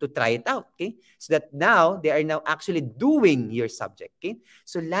to try it out. Okay? So that now they are now actually doing your subject. Okay?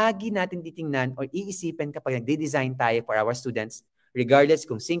 So lagi natin titingnan or iisipin kapag nagde-design tayo for our students, regardless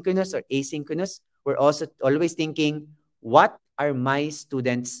kung synchronous or asynchronous, we're also always thinking, what are my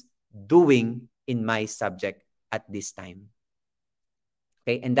students doing in my subject at this time?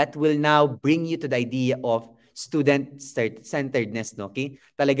 Okay, and that will now bring you to the idea of student-centeredness, no? Okay?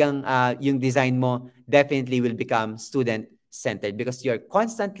 Talagang yung design mo definitely will become student-centered because you're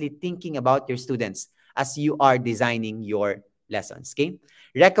constantly thinking about your students as you are designing your lessons. Okay?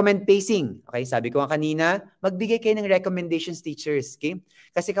 Recommend pacing. Okay, sabi ko nga kanina, magbigay kayo ng recommendations, teachers. Okay?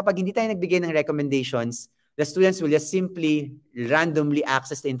 Kasi kapag hindi tayo nagbigay ng recommendations, the students will just simply randomly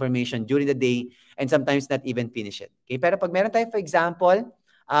access the information during the day and sometimes not even finish it. Okay? Pero pag meron tayo, for example,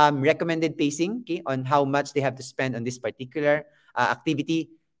 recommended pacing, okay, on how much they have to spend on this particular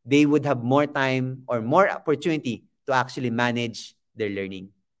activity, they would have more time or more opportunity to actually manage their learning.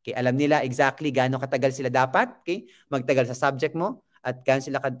 Okay, alam nila exactly gaano katagal sila dapat, okay, magtagal sa subject mo at gaano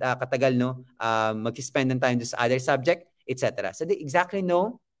sila katagal, no, mag-spend ng time sa other subject, etc. So they exactly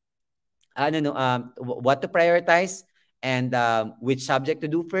know what to prioritize and which subject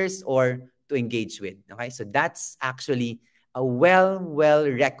to do first or to engage with. Okay, so that's actually a well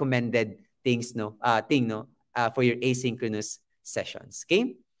recommended thing for your asynchronous sessions.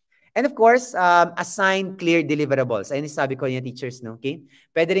 Okay. And of course, assign clear deliverables. Ayun yung sabi ko niya, teachers, no? Okay?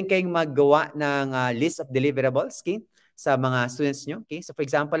 Pwede rin kayong maggawa ng list of deliverables, okay, sa mga students nyo. Okay? So for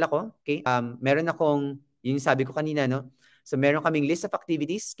example ako, okay, meron akong, yung sabi ko kanina, no? So meron kaming list of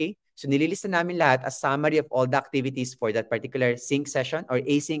activities, okay? So nililista namin lahat as summary of all the activities for that particular sync session or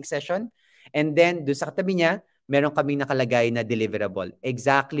async session. And then, doon sa katabi niya, meron kaming nakalagay na deliverable.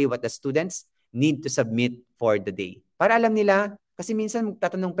 Exactly what the students need to submit for the day. Para alam nila, kasi minsan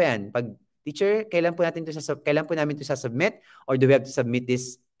magtatanong pa yan, pag teacher, kailan po namin ito sa-submit or do we have to submit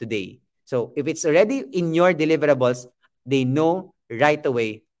this today? So if it's already in your deliverables, they know right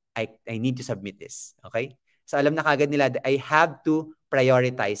away, I need to submit this. Okay? So alam na kagad nila that I have to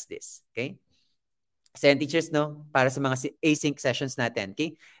prioritize this. Okay? Kasi teachers, no, para sa mga async sessions natin,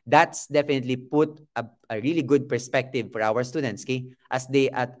 okay, that's definitely put a really good perspective for our students, okay, as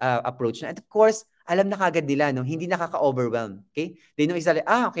they approach. And of course, alam na kagad nila, no, hindi nakaka-overwhelm, okay? They know exactly,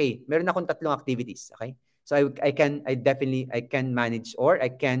 okay, meron akong 3 activities, okay? So I can manage or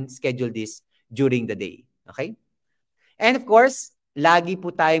I can schedule this during the day, okay? And of course, lagi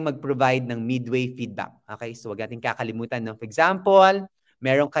po tayong mag-provide ng midway feedback, okay? So wag natin kakalimutan, no? For example,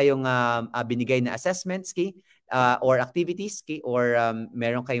 meron kayong binigay na assessments, okay, or activities, okay, or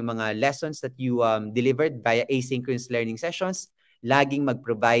meron kayong mga lessons that you delivered via asynchronous learning sessions, laging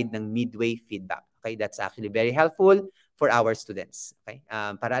mag-provide ng midway feedback. Okay, that's actually very helpful for our students. Okay,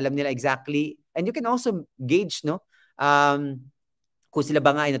 para alam nila exactly, and you can also gauge, no, kung sila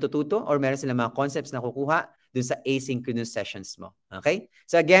ba nga ay natututo or meron silang mga concepts na kukuha dun sa asynchronous sessions mo. Okay?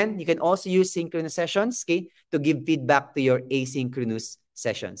 So again, you can also use synchronous sessions, okay, to give feedback to your asynchronous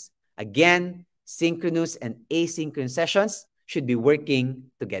sessions. Again, synchronous and asynchronous sessions should be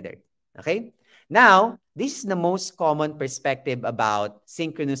working together. Okay? Now, this is the most common perspective about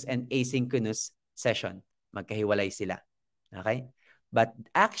synchronous and asynchronous session. Magkahiwalay sila. Okay? But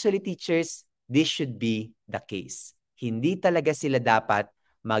actually, teachers, this should be the case. Hindi talaga sila dapat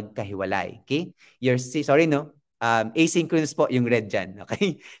magkahiwalay. Okay? Asynchronous po yung red dyan.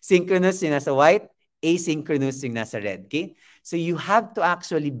 Okay? Synchronous yung nasa white, asynchronous yung nasa red. Okay? So you have to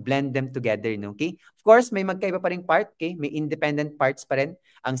actually blend them together. No? Okay? Of course, may magkaiba pa rin part. Okay? May independent parts pa rin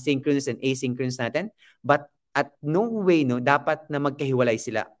ang synchronous and asynchronous natin. But at no way, no, dapat na magkahiwalay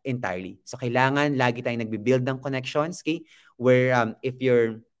sila entirely. So kailangan lagi tayong nagbi-build ng connections. Okay? Where if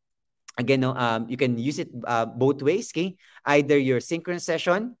you're again, no, you can use it both ways. Okay? Either your synchronous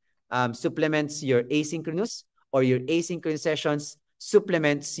session supplements your asynchronous, or your asynchronous sessions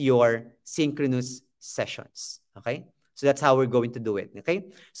supplements your synchronous sessions. Okay? So that's how we're going to do it.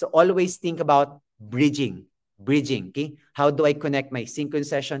 Okay? So always think about bridging. Okay? How do I connect my synchronous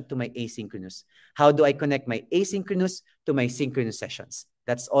session to my asynchronous? How do I connect my asynchronous to my synchronous sessions?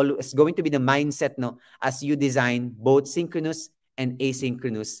 That's always going to be the mindset, no, as you design both synchronous and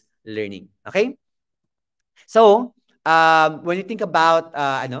asynchronous learning. Okay? So, when you think about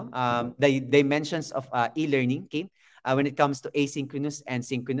the dimensions of e-learning, okay? When it comes to asynchronous and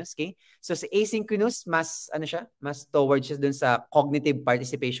synchronous, okay? So sa asynchronous, mas mas towards siya dun sa cognitive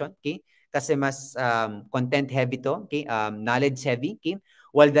participation, okay? Kasi mas content heavy to, okay? Knowledge heavy, okay?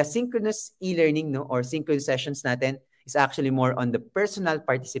 While the synchronous e-learning, no, or synchronous sessions natin is actually more on the personal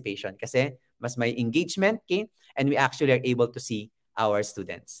participation kasi mas may engagement, okay? And we actually are able to see our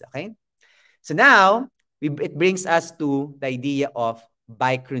students, okay? So now, it brings us to the idea of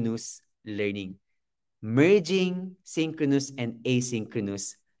bicronous learning, merging synchronous and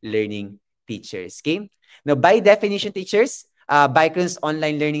asynchronous learning teachers. Okay? Now, by definition, teachers, bicronous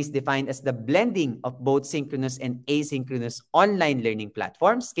online learning is defined as the blending of both synchronous and asynchronous online learning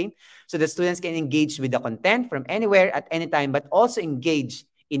platforms. Okay? So the students can engage with the content from anywhere at any time, but also engage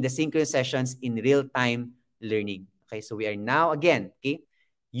in the synchronous sessions in real-time learning. Okay, so we are now again, okay,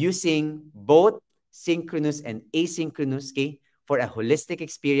 using both synchronous and asynchronous, okay, for a holistic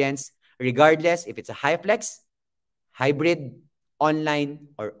experience, regardless if it's a HyFlex, hybrid, online,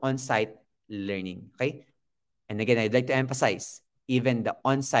 or on-site learning, okay? And again, I'd like to emphasize, even the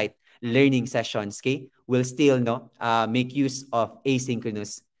on-site learning sessions, okay, will still make use of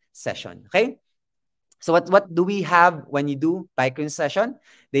asynchronous session, okay? So what do we have when you do bicronous session?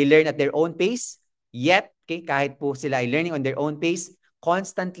 They learn at their own pace, yet, okay, kahit po sila ay learning on their own pace,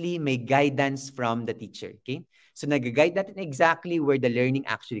 constantly may guidance from the teacher, okay? So nag-guide natin exactly where the learning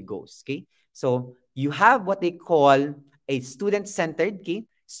actually goes, okay? So you have what they call a student-centered, okay,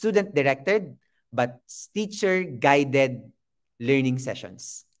 student-directed, but teacher-guided learning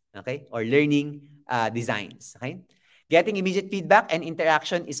sessions, okay? Or learning designs, okay? Getting immediate feedback and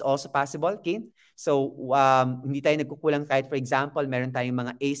interaction is also possible, okay? So, hindi tayo nagkukulang kahit, for example, meron tayong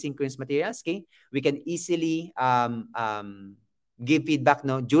mga asynchronous materials, okay? We can easily give feedback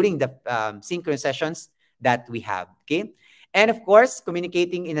during the synchronous sessions that we have, okay? And of course,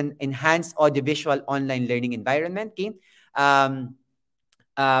 communicating in an enhanced audiovisual online learning environment, okay?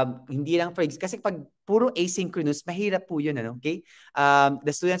 Hindi lang kasi pag puro asynchronous, mahirap po yun, okay?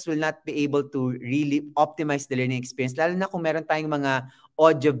 The students will not be able to really optimize the learning experience, lalo na kung meron tayong mga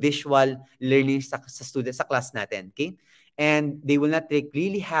audio-visual learning sa students sa class natin, okay? And they will not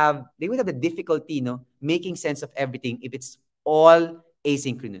really have the difficulty, making sense of everything if it's all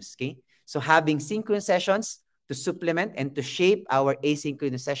asynchronous, okay? So having synchronous sessions to supplement and to shape our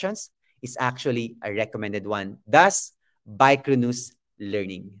asynchronous sessions is actually a recommended one. Thus, bicronous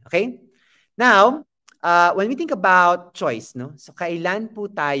learning, okay? Now, when we think about choice, so kailan po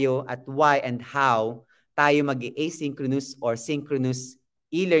tayo at why and how tayo mag-asynchronous or synchronous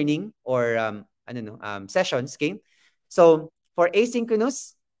e-learning or sessions, okay? So, for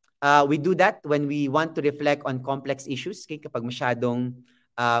asynchronous, we do that when we want to reflect on complex issues, okay? Kapag masyadong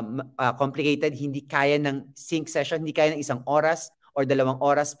complicated, hindi kaya ng sync session, hindi kaya ng isang oras or 2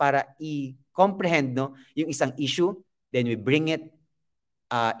 oras para i-comprehend yung isang issue, then we bring it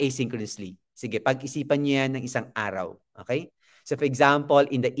asynchronously. Sige, pag-isipan niyo yan ng isang araw. Okay? So for example,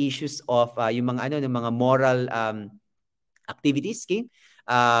 in the issues of yung mga mga moral activities, okay?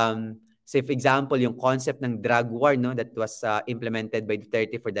 Say for example, yung concept ng drug war that was implemented by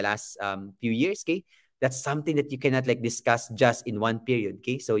Duterte for the last few years, okay? That's something that you cannot discuss just in one period,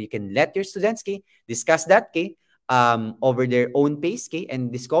 okay? So you can let your students, okay, discuss that, okay, over their own pace, okay,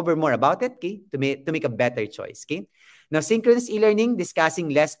 and discover more about it, okay, to make a better choice, okay? Now, synchronous e-learning, discussing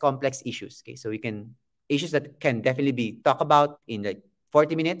less complex issues, okay? So issues that can definitely be talked about in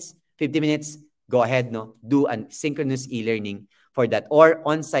 40 minutes, 50 minutes, go ahead, do a synchronous e-learning for that or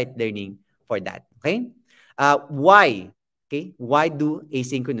on-site learning for that, okay? Why? Okay, why do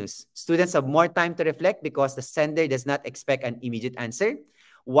asynchronous? Students have more time to reflect because the sender does not expect an immediate answer,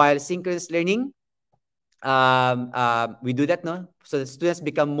 while synchronous learning, we do that, no? So the students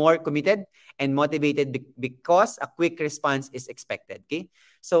become more committed and motivated because a quick response is expected, okay?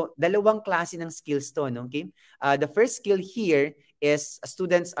 So dalawang klase ng skills to, no? Okay? The first skill here is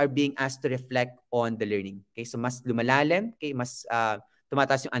students are being asked to reflect on the learning, okay? So mas lumalalim, okay? Mas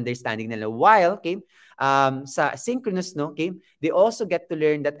tumataas yung understanding nila. While, okay, sa synchronous, no, okay, they also get to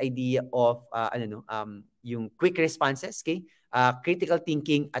learn that idea of yung quick responses, okay? Critical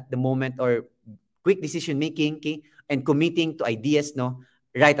thinking at the moment, or quick decision making, okay, and committing to ideas, no,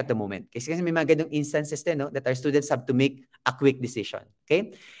 right at the moment. Kasi may mga ganung instances din, no, that our students have to make a quick decision.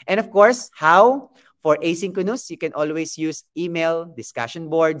 Okay? And of course, how? For asynchronous, you can always use email, discussion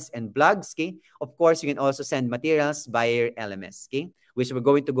boards, and blogs. Okay? Of course, you can also send materials via your LMS, okay, which we're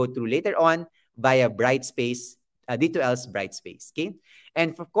going to go through later on via Brightspace, D2L's Brightspace. Okay?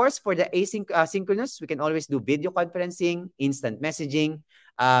 And of course, for the asynchronous, we can always do video conferencing, instant messaging,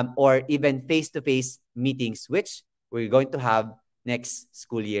 or even face-to-face meetings, which we're going to have next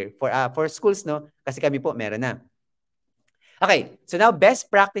school year. For schools, no? Kasi kami po, meron na. Okay, so now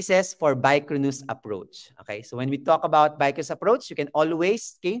best practices for Bicronus approach. Okay, so when we talk about Bicronus approach, you can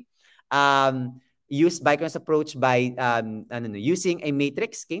always, okay, use Bicronus approach by using a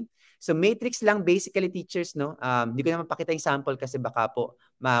matrix. Okay, so matrix lang basically, teachers, no? Hindi ko naman pakita yung sample kasi baka po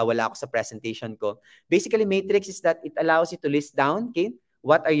mawala ako sa presentation ko. Basically, matrix is that it allows you to list down, okay,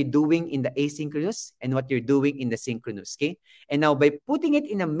 what are you doing in the asynchronous and what you're doing in the synchronous, okay? And now by putting it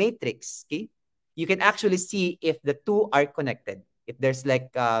in a matrix, okay, you can actually see if the two are connected. If there's like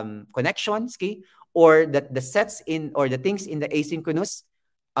connections, okay, or that the sets in or the things in the asynchronous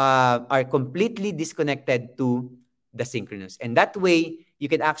are completely disconnected to the synchronous. And that way, you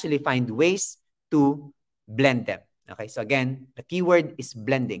can actually find ways to blend them. Okay, so again, the keyword is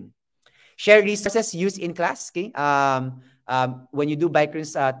blending. Share resources used in class, okay? When you do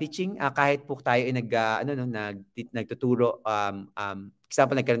Bicronus teaching, kahit po tayo ay nagtuturo,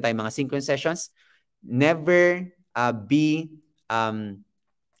 example, nagkaroon tayo mga synchronous sessions, never be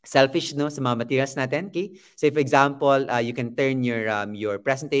selfish, no, sa mga materials natin, okay? So for example, you can turn your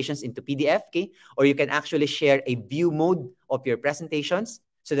presentations into PDF, okay? Or you can actually share a view mode of your presentations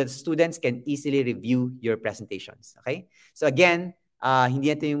so that students can easily review your presentations, okay? So again, hindi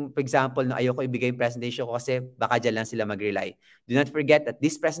natin yung, for example, no, ayoko ibigay yung presentation ko kasi baka dyan lang sila mag-rely. Do not forget that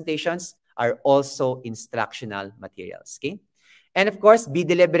these presentations are also instructional materials, okay? And of course, be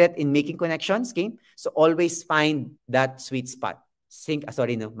deliberate in making connections, okay? So always find that sweet spot.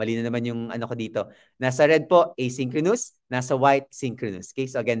 Mali na naman yung ano ko dito. Nasa red po, asynchronous. Nasa white, synchronous.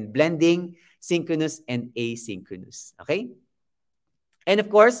 Okay? So again, blending, synchronous, and asynchronous. Okay? And of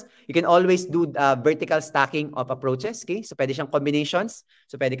course, you can always do vertical stacking of approaches. Okay? So pwede siyang combinations.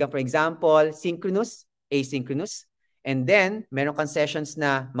 So pwede kang, for example, synchronous, asynchronous. And then, meron kang sessions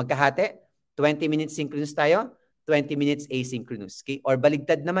na magkahati. 20 minutes synchronous tayo, 20 minutes asynchronous. Okay? Or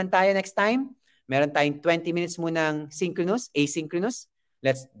baligtad naman tayo next time. Meron tayong 20 minutes munang synchronous, asynchronous.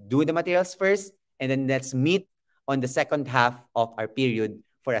 Let's do the materials first, and then let's meet on the second half of our period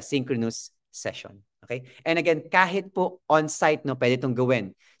for a synchronous session. Okay? And again, kahit po on-site, no, pwede itong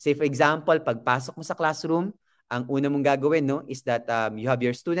gawin. Say for example, pagpasok mo sa classroom, ang una mong gagawin, no, is that you have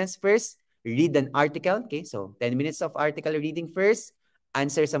your students first, read an article. Okay? So 10 minutes of article reading first,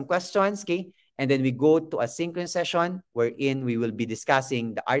 answer some questions, okay? And then we go to a synchronous session wherein we will be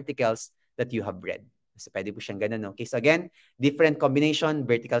discussing the articles that you have read. So pwede po siyang ganun, no? Okay, so again, different combination,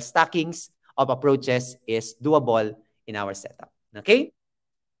 vertical stackings of approaches is doable in our setup. Okay?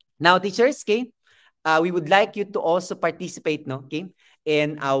 Now, teachers, okay, we would like you to also participate, no, okay,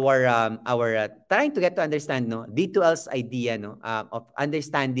 in our trying to get to understand, no, D2L's idea, no, of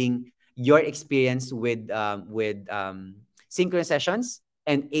understanding your experience with synchronous sessions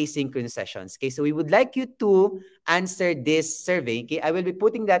and asynchronous sessions. Okay, so we would like you to answer this survey. Okay, I will be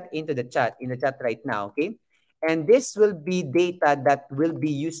putting that into the chat, right now. Okay, and this will be data that will be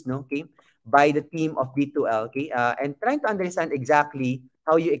used, no, okay, by the team of D2L. Okay, and trying to understand exactly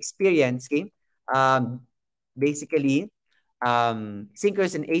how you experience, okay, basically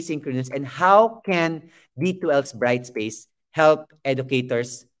synchronous and asynchronous, and how can D2L's Brightspace help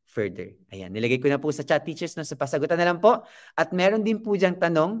educators further. Ayan, nilagay ko na po sa chat, teachers, no, sa pasagutan na lang po. At meron din po diyang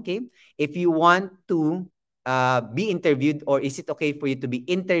tanong, okay, if you want to be interviewed, or is it okay for you to be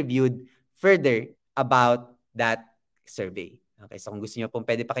interviewed further about that survey. Okay, so kung gusto niyo po,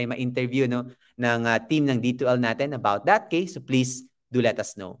 pwede pa kayo ma-interview, no, ng team ng D2L natin about that, okay, so please do let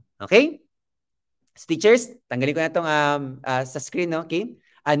us know. Okay? So teachers, tanggalin ko na itong sa screen, no, okay?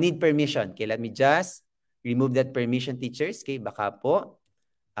 I need permission. Okay, let me just remove that permission, teachers. Okay, baka po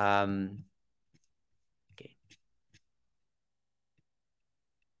okay.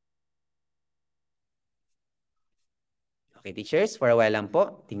 Okay, teachers, for a while lang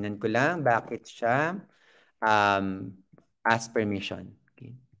po. Tingnan ko lang bakit siya ask permission.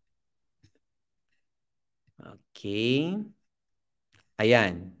 Okay. Okay.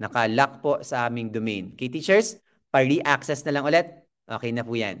 Ayan, naka-lock po sa aming domain. Okay, teachers, pa-re-access na lang ulit. Okay na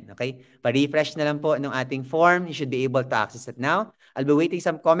po yan. Okay? Pa-refresh na lang po ng ating form. You should be able to access it now. I'll be waiting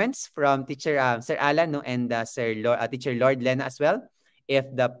some comments from teacher Sir Alan, no, and teacher Lord Lena as well if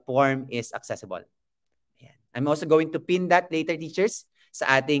the form is accessible. Ayan. I'm also going to pin that later, teachers,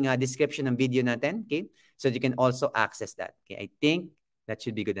 sa ating description ng video natin. Okay? So you can also access that. Okay? I think that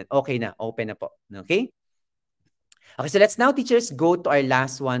should be good. Okay na. Open na po. Okay? Okay, so let's now, teachers, go to our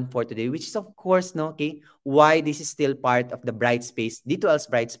last one for today, which is, of course, no, okay, why this is still part of the Brightspace,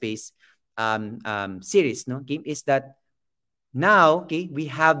 D2L's Brightspace series, no, okay, is that now, okay, we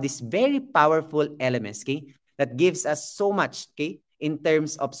have these very powerful elements, okay, that gives us so much, okay, in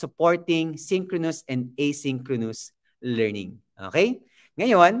terms of supporting synchronous and asynchronous learning. Okay?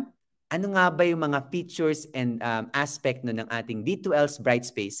 Ngayon, ano nga ba yung mga features and aspect no, ng ating D2L's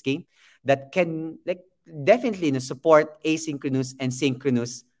Brightspace, okay, that can, like, definitely no, support asynchronous and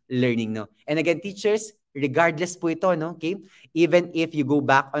synchronous learning, no? And again, teachers, regardless po ito, no, okay, even if you go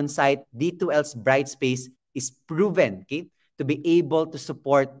back on site, D2L's Brightspace is proven, okay, to be able to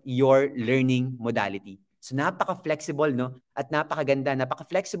support your learning modality. So napaka-flexible, no? At napakaganda,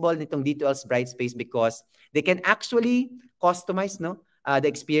 napaka-flexible nitong D2L's Brightspace because they can actually customize, no, the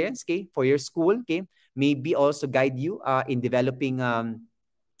experience, okay, for your school, okay? Maybe also guide you in developing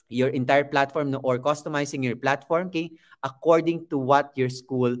your entire platform, no, or customizing your platform, okay, according to what your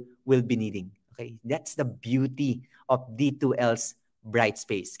school will be needing. Okay, that's the beauty of D2L's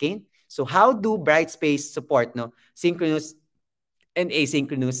Brightspace. Okay, so how do Brightspace support, no, synchronous and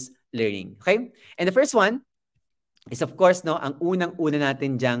asynchronous learning? Okay, and the first one is, of course, no, ang unang-una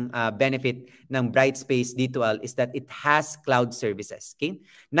natin diyang benefit ng Brightspace D2L is that it has cloud services. Okay,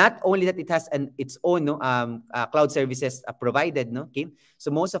 not only that it has its own, no, cloud services provided, no, okay,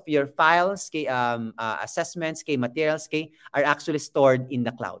 so most of your files, okay, assessments, okay, materials, okay, are actually stored in the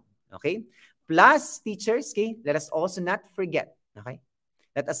cloud. Okay, plus, teachers, okay, let us also not forget, okay,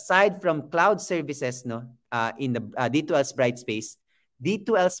 that aside from cloud services, no, in the D2L's Brightspace,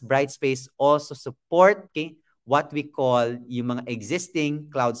 D2L's Brightspace also support, okay, what we call yung mga existing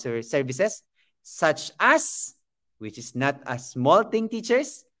cloud services, such as, which is not a small thing,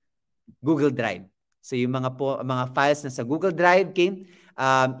 teachers, Google Drive. So yung mga files na sa Google Drive, okay,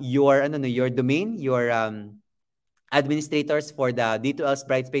 your domain, your administrators for the D2L's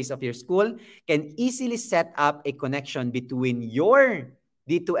Brightspace of your school can easily set up a connection between your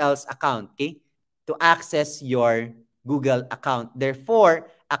D2L's account, okay, to access your Google account. Therefore,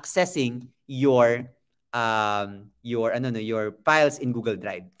 accessing your files in Google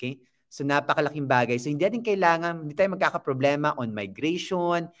Drive, okay? So napakalaking bagay. So hindi tayo magkakaproblema on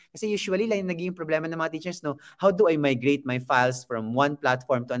migration. Kasi usually lang yung naging problema ng mga teachers, no? How do I migrate my files from one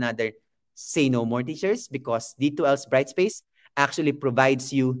platform to another? Say no more, teachers, because D2L's Brightspace actually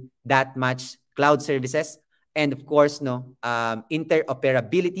provides you that much cloud services. And of course, no,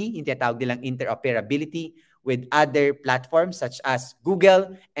 interoperability, yung tinatawag nilang interoperability with other platforms such as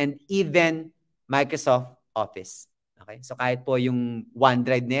Google and even Microsoft Office. Okay? So kahit po yung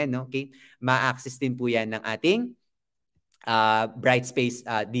OneDrive na yan, no, okay, ma-access din po yan ng ating Brightspace,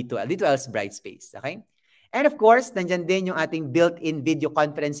 D2L's Brightspace. Okay? And of course, nandyan din yung ating built-in video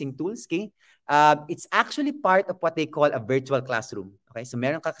conferencing tools. Okay? It's actually part of what they call a virtual classroom. Okay? So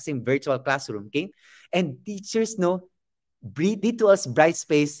meron ka kasing virtual classroom. Okay? And teachers know, D2L's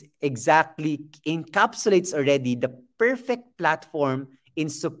Brightspace exactly encapsulates already the perfect platform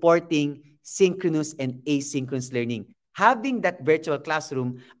in supporting synchronous and asynchronous learning. Having that virtual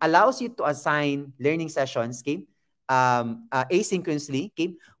classroom allows you to assign learning sessions, okay, asynchronously,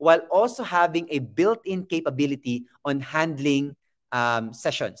 okay, while also having a built-in capability on handling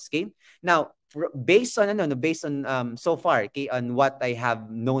sessions. Okay, now based on so far, okay, on what I have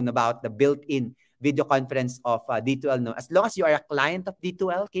known about the built-in video conference of D2L, no, as long as you are a client of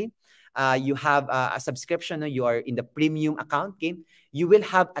D2L, okay, you have a subscription, no, you are in the premium account, okay, you will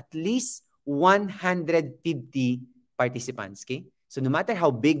have at least 150 participants. Okay, so no matter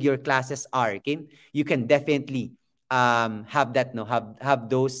how big your classes are, okay, you can definitely have that, no, have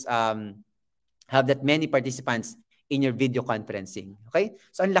those have that many participants in your video conferencing. Okay,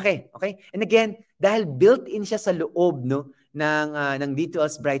 so ang laki. Okay, and again, dahil built-in siya sa loob, no, ng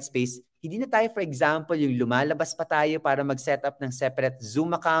D2L's Brightspace, hindi na tayo, for example, yung lumalabas pa tayo para mag-set up ng separate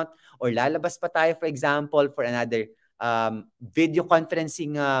Zoom account, or lalabas pa tayo, for example, for another video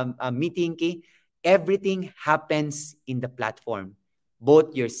conferencing meeting. Okay? Everything happens in the platform.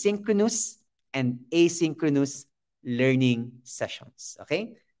 Both your synchronous and asynchronous learning sessions.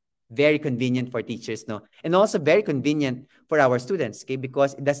 Okay? Very convenient for teachers, no? And also very convenient for our students, okay?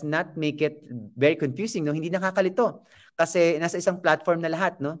 Because it does not make it very confusing, no? Hindi nakakalito. Kasi nasa isang platform na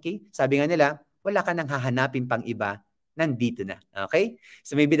lahat, no? Okay? Sabi nga nila, wala ka nang hahanapin pang iba, nandito na. Okay?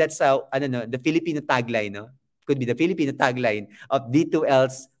 So maybe that's the Filipino tagline, no? Could be the Filipino tagline of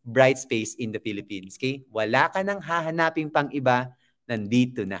D2L's Brightspace in the Philippines. Okay? Wala ka nang hahanapin pang iba,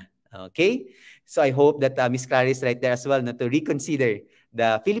 nandito na. Okay? So I hope that Miss Clarice right there as well, no, to reconsider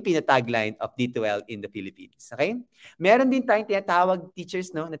the Filipino tagline of D2L in the Philippines. Okay? Meron din tayong tinatawag,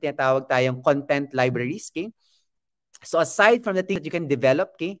 teachers, no, na tinatawag tayong content libraries. Okay? So aside from the things that you can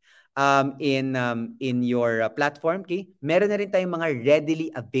develop, okay, in your platform, okay, meron na rin tayong mga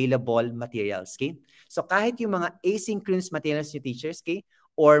readily available materials. Okay? So kahit yung mga asynchronous materials yung teachers, okay,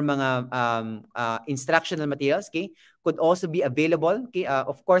 or mga instructional materials, okay, could also be available. Okay?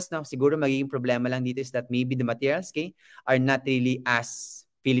 Of course, now siguro magiging problema lang dito is that maybe the materials, okay, are not really as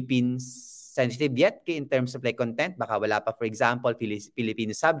Philippines sensitive yet, okay, in terms of like content. Baka wala pa, for example,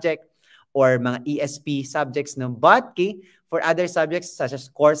 Filipino subject or mga ESP subjects, no? But okay, for other subjects such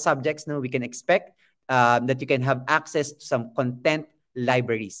as core subjects, no, we can expect that you can have access to some content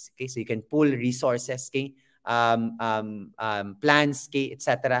libraries. Okay, so you can pull resources, okay, plans, okay,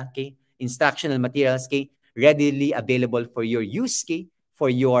 etc. Okay, instructional materials, okay, readily available for your use, okay, for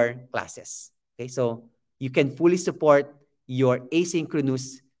your classes. Okay, so you can fully support your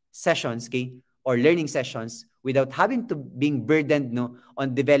asynchronous sessions, okay, or learning sessions without having to being burdened, no,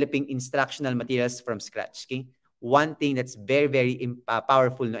 on developing instructional materials from scratch. Okay, one thing that's very, very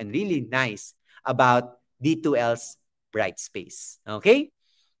powerful, no, and really nice about D2L's Brightspace. Okay,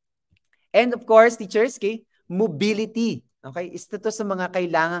 and of course, teachers, okay, mobility. Okay, ito to sa mga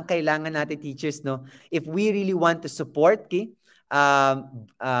kailangan natin, teachers, no, if we really want to support, okay,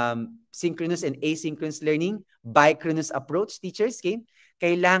 synchronous and asynchronous learning, bichronous approach, teachers, okay,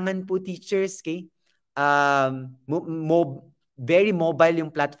 kailangan po, teachers, okay, very mobile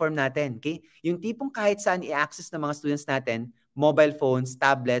yung platform natin, okay? Yung tipong kahit saan i-access ng mga students natin, mobile phones,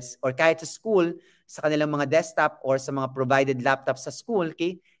 tablets, or kahit sa school, sa kanilang mga desktop or sa mga provided laptops sa school,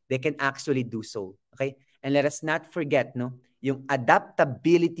 okay, they can actually do so, okay? And let us not forget, no, yung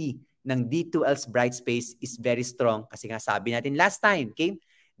adaptability ng D2L's Brightspace is very strong kasi nga sabi natin last time, okay?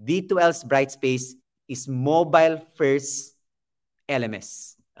 D2L's Brightspace is mobile first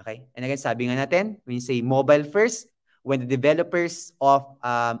LMS. Okay? And again, sabi nga natin, when you say mobile first, when the developers of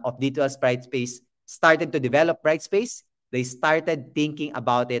D2L's Brightspace started to develop Brightspace, they started thinking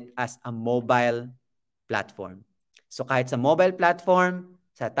about it as a mobile platform. So kahit sa mobile platform,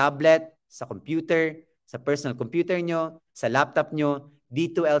 sa tablet, sa computer, sa personal computer nyo, sa laptop nyo,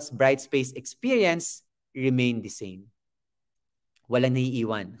 D2L's Brightspace experience remain the same. Walang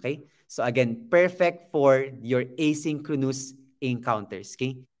naiiwan. Okay? So again, perfect for your asynchronous encounters.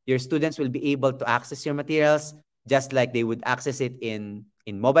 Okay? Your students will be able to access your materials just like they would access it in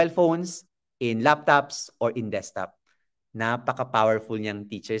mobile phones, in laptops, or in desktop. Napaka-powerful niyang,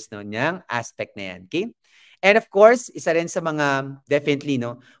 teachers, no, niyang aspect na yan. Okay? And of course, isa rin sa mga definitely,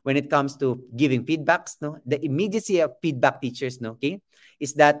 no, when it comes to giving feedbacks, no, the immediacy of feedback, teachers, no, okay,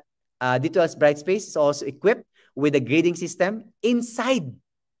 is that D2L's Brightspace is also equipped with a grading system inside,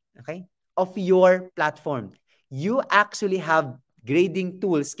 okay, of your platform. You actually have grading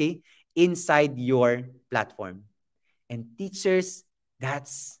tools, okay, inside your platform. And teachers,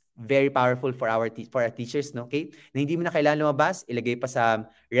 that's very powerful for our teachers, no? Okay? Na hindi mo na kailangan lumabas, ilagay pa sa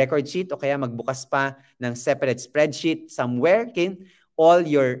record sheet o kaya magbukas pa ng separate spreadsheet somewhere, okay? All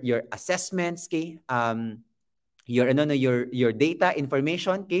your assessments, okay? Your data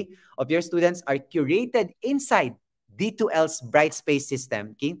information, okay, of your students are curated inside D2L's Brightspace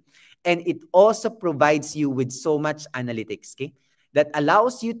system, okay? And it also provides you with so much analytics, okay, that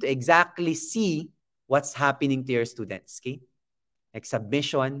allows you to exactly see what's happening to your students, okay? Like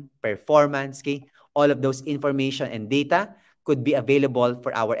submission, performance, okay? All of those information and data could be available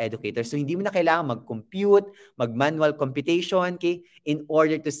for our educators. So hindi mo na kailangan mag-compute, mag-manual computation, okay, in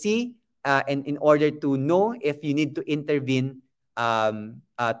order to see and in order to know if you need to intervene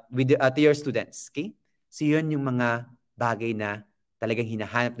to your students, okay? So yun yung mga bagay na talagang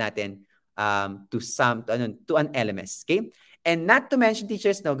hinahanap natin to an LMS, okay? And not to mention,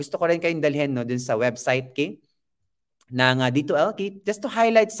 teachers, no, gusto ko rin kayong dalhin, no, dun sa website, okay, ng D2L, okay, just to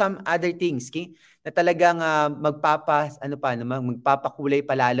highlight some other things, okay, na talagang magpapakulay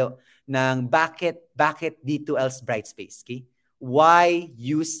palalo ng bakit D2L's Brightspace, okay? Why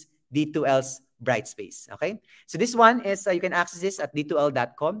use D2L's Brightspace, okay? So this one is, you can access this at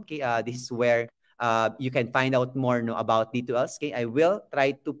d2l.com, okay? This is where you can find out more, no, about D2Ls, okay? I will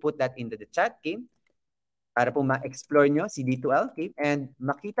try to put that into the chat, okay? para po ma-explore nyo si D2L, okay? And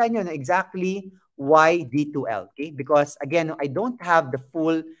makita nyo na exactly why D2L, okay? Because again, I don't have the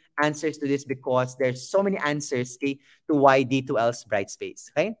full answers to this because there's so many answers, okay, to why D2L's Brightspace,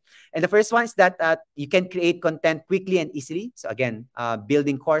 okay? And the first one is that you can create content quickly and easily. So again,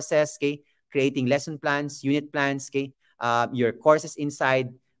 building courses, okay, creating lesson plans, unit plans, okay, your courses inside,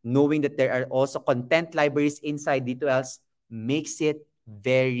 knowing that there are also content libraries inside D2L's makes it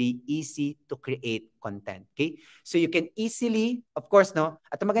very easy to create content. Okay? So you can easily, of course, no?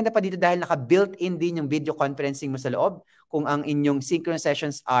 At maganda pa dito dahil naka-built-in din yung video conferencing mo sa loob. Kung ang inyong synchronous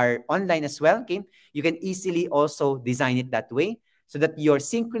sessions are online as well, okay? You can easily also design it that way so that your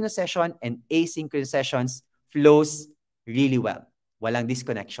synchronous session and asynchronous sessions flows really well. Walang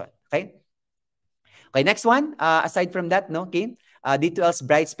disconnection. Okay? Okay, next one. Aside from that, no, okay, D2L's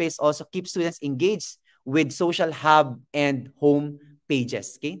Brightspace also keeps students engaged with social hub and home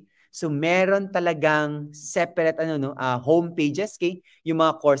pages. Okay? So meron talagang separate home pages, okay? Yung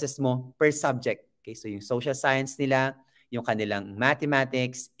mga courses mo per subject. Okay? So yung social science nila, yung kanilang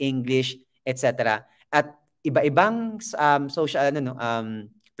mathematics, English, etc. At iba-ibang social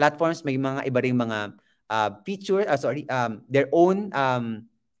platforms, may mga iba ring mga feature, their own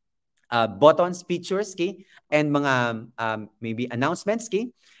buttons, features, okay? And mga maybe announcements,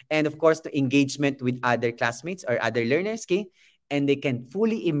 okay? And of course, the engagement with other classmates or other learners, okay? And they can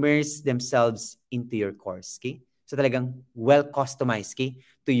fully immerse themselves into your course, okay? So talagang well customized, okay,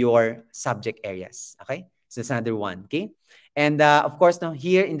 to your subject areas, okay? So that's another one, okay? And of course, no,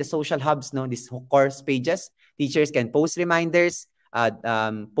 here in the social hubs, no, these course pages, teachers can post reminders,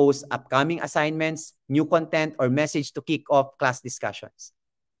 post upcoming assignments, new content, or message to kick off class discussions.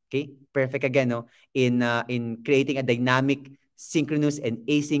 Okay, perfect again, no, in creating a dynamic synchronous and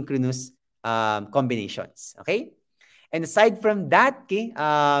asynchronous combinations. Okay, and aside from that, okay,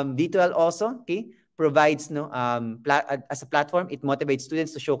 D2L also, okay, provides as a platform, it motivates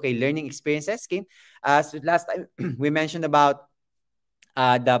students to showcase learning experiences. Okay, so last time we mentioned about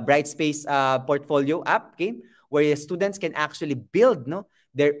the Brightspace portfolio app, okay, where students can actually build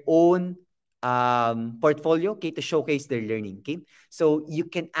their own portfolio, okay, to showcase their learning. Okay, so you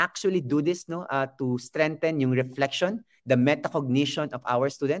can actually do this to strengthen yung reflection, the metacognition of our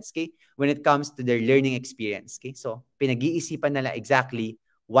students, okay, when it comes to their learning experience. Okay, so pinag-iisipan nila exactly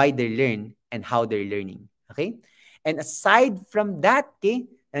why they learn and how they're learning. Okay, and aside from that, okay,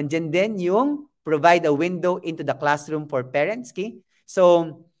 nandiyan din yung provide a window into the classroom for parents. Okay,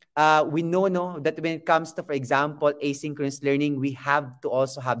 so we know that when it comes to, for example, asynchronous learning, we have to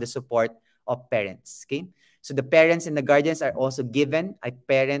also have the support of parents. Okay, so the parents and the guardians are also given a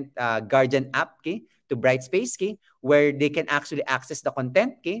parent guardian app, okay, to Brightspace, okay, where they can actually access the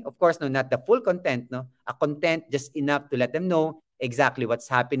content. Okay, of course, not the full content, a content just enough to let them know exactly what's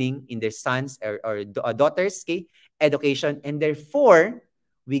happening in their sons or daughters, okay, education, and therefore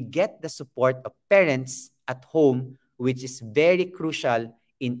we get the support of parents at home, which is very crucial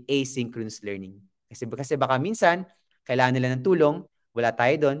in asynchronous learning. Kasi baka minsan kailangan nila ng tulong, wala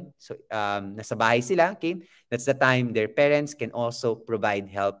tayo doon. So, nasa bahay sila, okay? That's the time their parents can also provide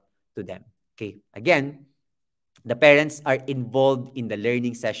help to them. Okay? Again, the parents are involved in the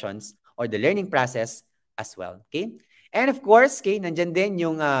learning sessions or the learning process as well. Okay? And of course, okay, nandyan din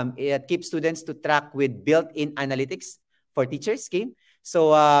yung it keeps students to track with built-in analytics for teachers. Okay?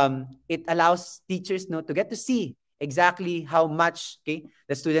 So, it allows teachers to get to see exactly how much, okay,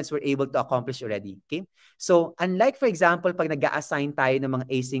 the students were able to accomplish already. Okay? So, unlike, for example, pag nag-a-assign tayo ng mga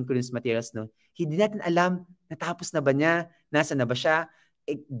asynchronous materials, hindi natin alam, natapos na ba niya, nasa na ba siya.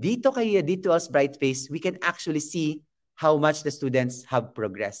 Dito kay D2L's Brightspace, we can actually see how much the students have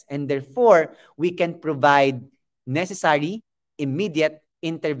progressed. And therefore, we can provide necessary, immediate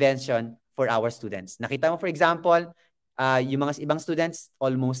intervention for our students. Nakita mo, for example, yung mga ibang students,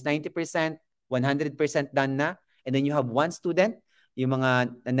 almost 90%, 100% done na. And then you have one student, yung mga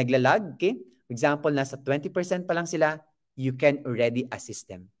naglalag, okay? For example, nasa 20% pa lang sila, you can already assist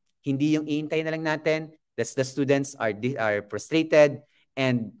them. Hindi yung iintay na lang natin, that the students are frustrated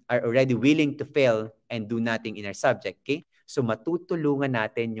and are already willing to fail and do nothing in our subject, okay? So matutulungan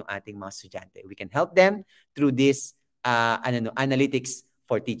natin yung ating mga estudyante. We can help them through this analytics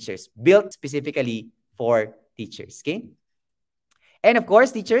for teachers, built specifically for teachers, okay? And of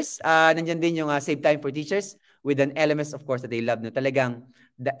course, teachers, nandiyan din yung Save Time for Teachers with an LMS, of course, that they love. Talagang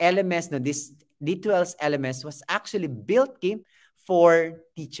the LMS, this D2L's LMS was actually built, okay, for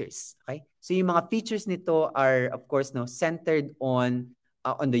teachers. Okay? So yung mga features nito are, of course, centered on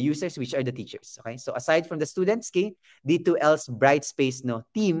the users, which are the teachers. Okay? So aside from the students, okay, D2L's Brightspace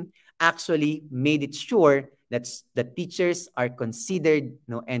team actually made it sure that the teachers are considered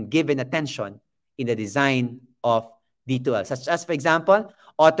and given attention in the design of D2L, such as, for example,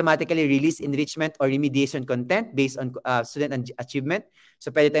 automatically release enrichment or remediation content based on student achievement.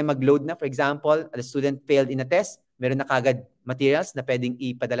 So pwede tayong mag-load na, for example, the student failed in a test, meron na kagad materials na pwedeng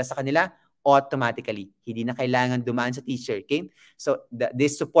ipadala sa kanila automatically. Hindi na kailangan dumaan sa teacher, okay? So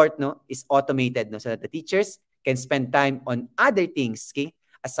this support is automated so that the teachers can spend time on other things, okay,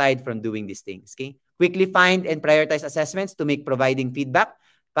 aside from doing these things, okay? Quickly find and prioritize assessments to make providing feedback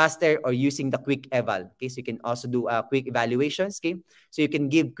faster or using the quick eval. Okay, so you can also do quick evaluations. Okay, so you can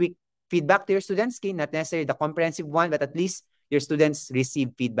give quick feedback to your students. Okay, not necessarily the comprehensive one, but at least your students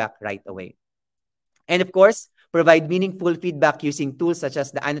receive feedback right away. And of course, provide meaningful feedback using tools such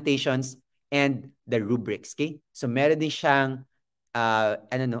as the annotations and the rubrics. Okay, so meron din siyang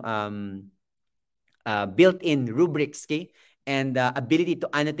built-in rubrics. Okay, and ability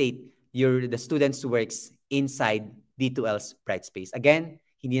to annotate the students' works inside D2L's Brightspace. Again,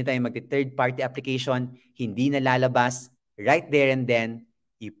 hindi na tayo mag-third-party application, hindi na lalabas, right there and then,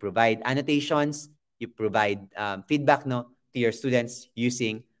 you provide annotations, you provide feedback to your students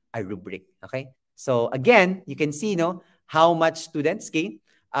using a rubric. Okay? So again, you can see how much students,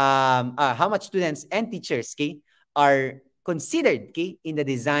 how much students and teachers are considered in the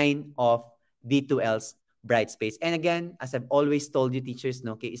design of D2L's Brightspace. And again, as I've always told you, teachers,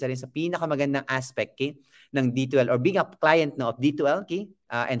 isa rin sa pinakamagandang aspect ng D2L or being a client of D2L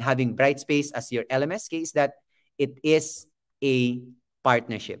and having Brightspace as your LMS is that it is a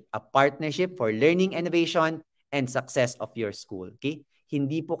partnership for learning, innovation, and success of your school. Okay?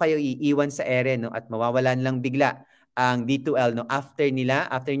 Hindi po kayo iiwan sa ere at mawawalan lang bigla ang D2L after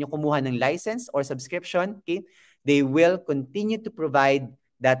nyo kumuha ng license or subscription, they will continue to provide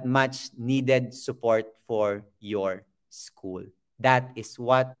that much needed support for your school. That is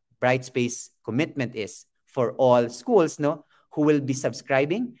what Brightspace commitment is for all schools who will be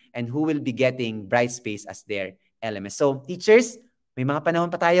subscribing and who will be getting Brightspace as their LMS. So teachers, may mga panahon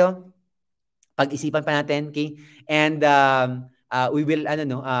pa tayo. Pag-isipan pa natin, and we will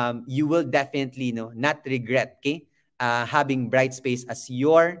you will definitely not regret having Brightspace as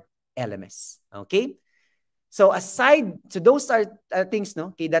your LMS. Okay? So those are things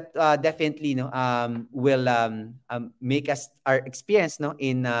that definitely will make us our experience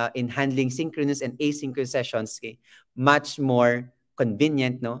in handling synchronous and asynchronous sessions much more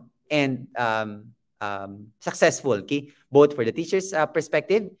convenient and successful both for the teacher's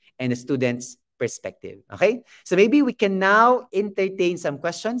perspective and the students' perspective. Okay, so maybe we can now entertain some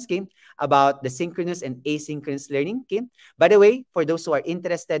questions about the synchronous and asynchronous learning. By the way, for those who are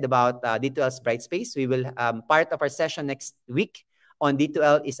interested about D2L's Brightspace, we will part of our session next week on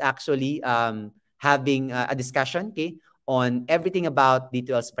D2L is actually having a discussion on everything about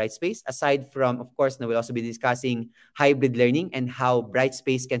D2L's Brightspace. Aside from, of course, we'll also be discussing hybrid learning and how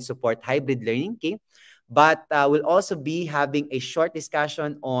Brightspace can support hybrid learning. But we'll also be having a short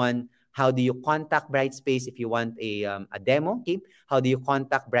discussion on how do you contact Brightspace if you want a demo? How do you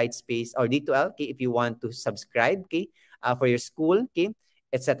contact Brightspace or D2L if you want to subscribe for your school,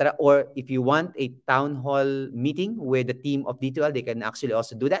 etc. Or if you want a town hall meeting with the team of D2L, they can actually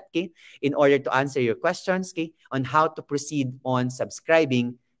also do that in order to answer your questions on how to proceed on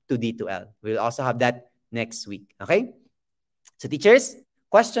subscribing to D2L. We'll also have that next week. Okay? So teachers,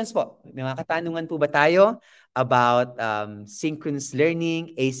 questions po. May mga katanungan po ba tayo about synchronous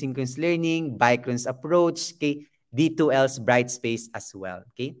learning, asynchronous learning, bicronous approach, D2L's Brightspace as well.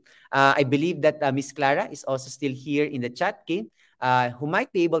 I believe that Miss Clara is also still here in the chat, who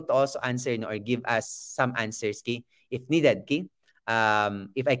might be able to also answer or give us some answers if needed.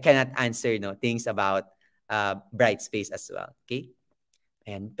 If I cannot answer things about Brightspace as well.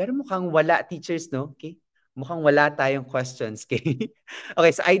 And pero mukhang wala, teachers, mukhang wala tayong questions.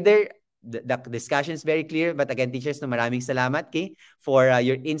 Okay, so either the discussion is very clear, but again, teachers, maraming salamat for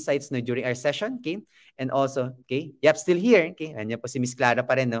your insights during our session. And also, yep, still here. Nandiyan po si Miss Clara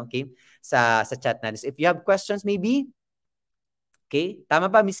pa rin sa chat natin. So if you have questions maybe, tama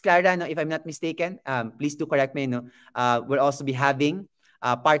ba Miss Clara, if I'm not mistaken, please do correct me. We'll also be having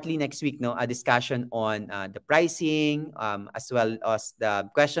partly next week a discussion on the pricing as well as the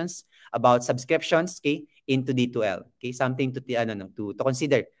questions about subscriptions into D2L. Something to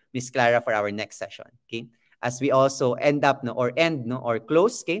consider, Miss Clara, for our next session. As we also end or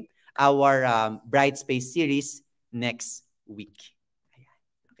close our Brightspace series next week.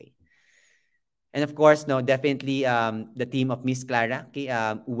 And of course, definitely the team of Miss Clara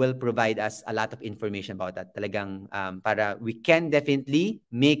will provide us a lot of information about that. Talagang para we can definitely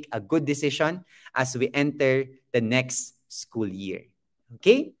make a good decision as we enter the next school year.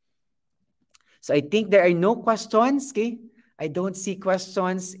 Okay? So I think there are no questions. I don't see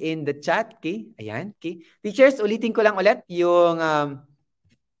questions in the chat. Okay? Ayan. Okay. Teachers, ulitin ko lang ulit yung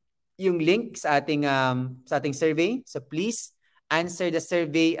link sa ating survey. So please answer the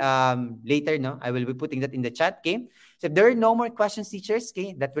survey later, no? I will be putting that in the chat, okay? So if there are no more questions, teachers,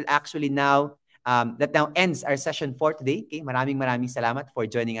 okay, that will actually now that now ends our session for today. Okay? Maraming salamat for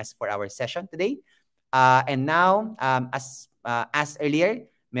joining us for our session today. And now, as earlier,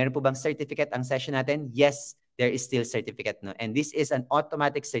 meron po bang certificate ang session natin? Yes, there is still certificate, no? And this is an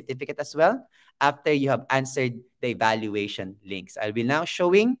automatic certificate as well after you have answered the evaluation links. I'll be now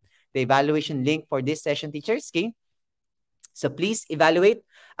showing the evaluation link for this session, teachers. Okay? So please evaluate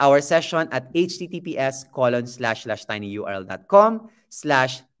our session at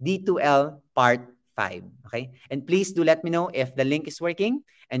https://tinyurl.com/D2L part 5. Okay? And please do let me know if the link is working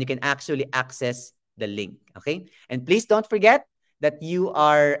and you can actually access the link. Okay? And please don't forget that you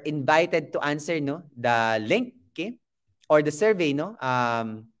are invited to answer the link, okay? Or the survey,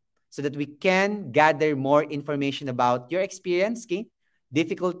 so that we can gather more information about your experience, okay?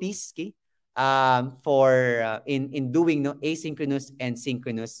 Difficulties, okay? For in doing asynchronous and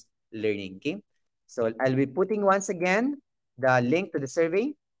synchronous learning. Okay, so I'll be putting once again the link to the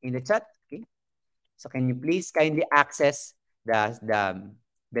survey in the chat. Okay, so can you please kindly access the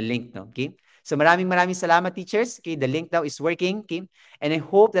link, no? Okay, so maraming salamat, teachers. Okay, the link now is working. Okay, and I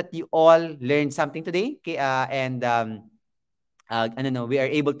hope that you all learned something today. Okay, and we are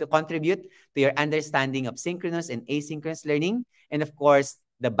able to contribute to your understanding of synchronous and asynchronous learning, and of course,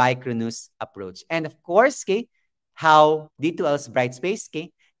 the bichronous approach. And of course, okay, how D2L's Brightspace, okay,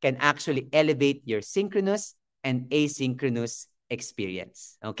 can actually elevate your synchronous and asynchronous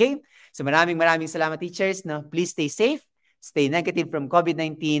experience. Okay? So maraming salamat, teachers. No? Please stay safe, stay negative from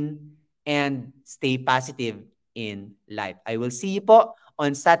COVID-19, and stay positive in life. I will see you po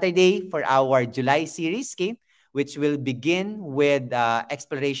on Saturday for our July series, okay, which will begin with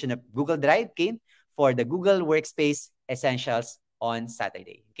exploration of Google Drive, okay, for the Google Workspace Essentials on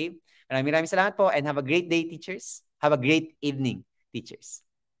Saturday. Okay? Maraming salamat po and have a great day, teachers. Have a great evening, teachers.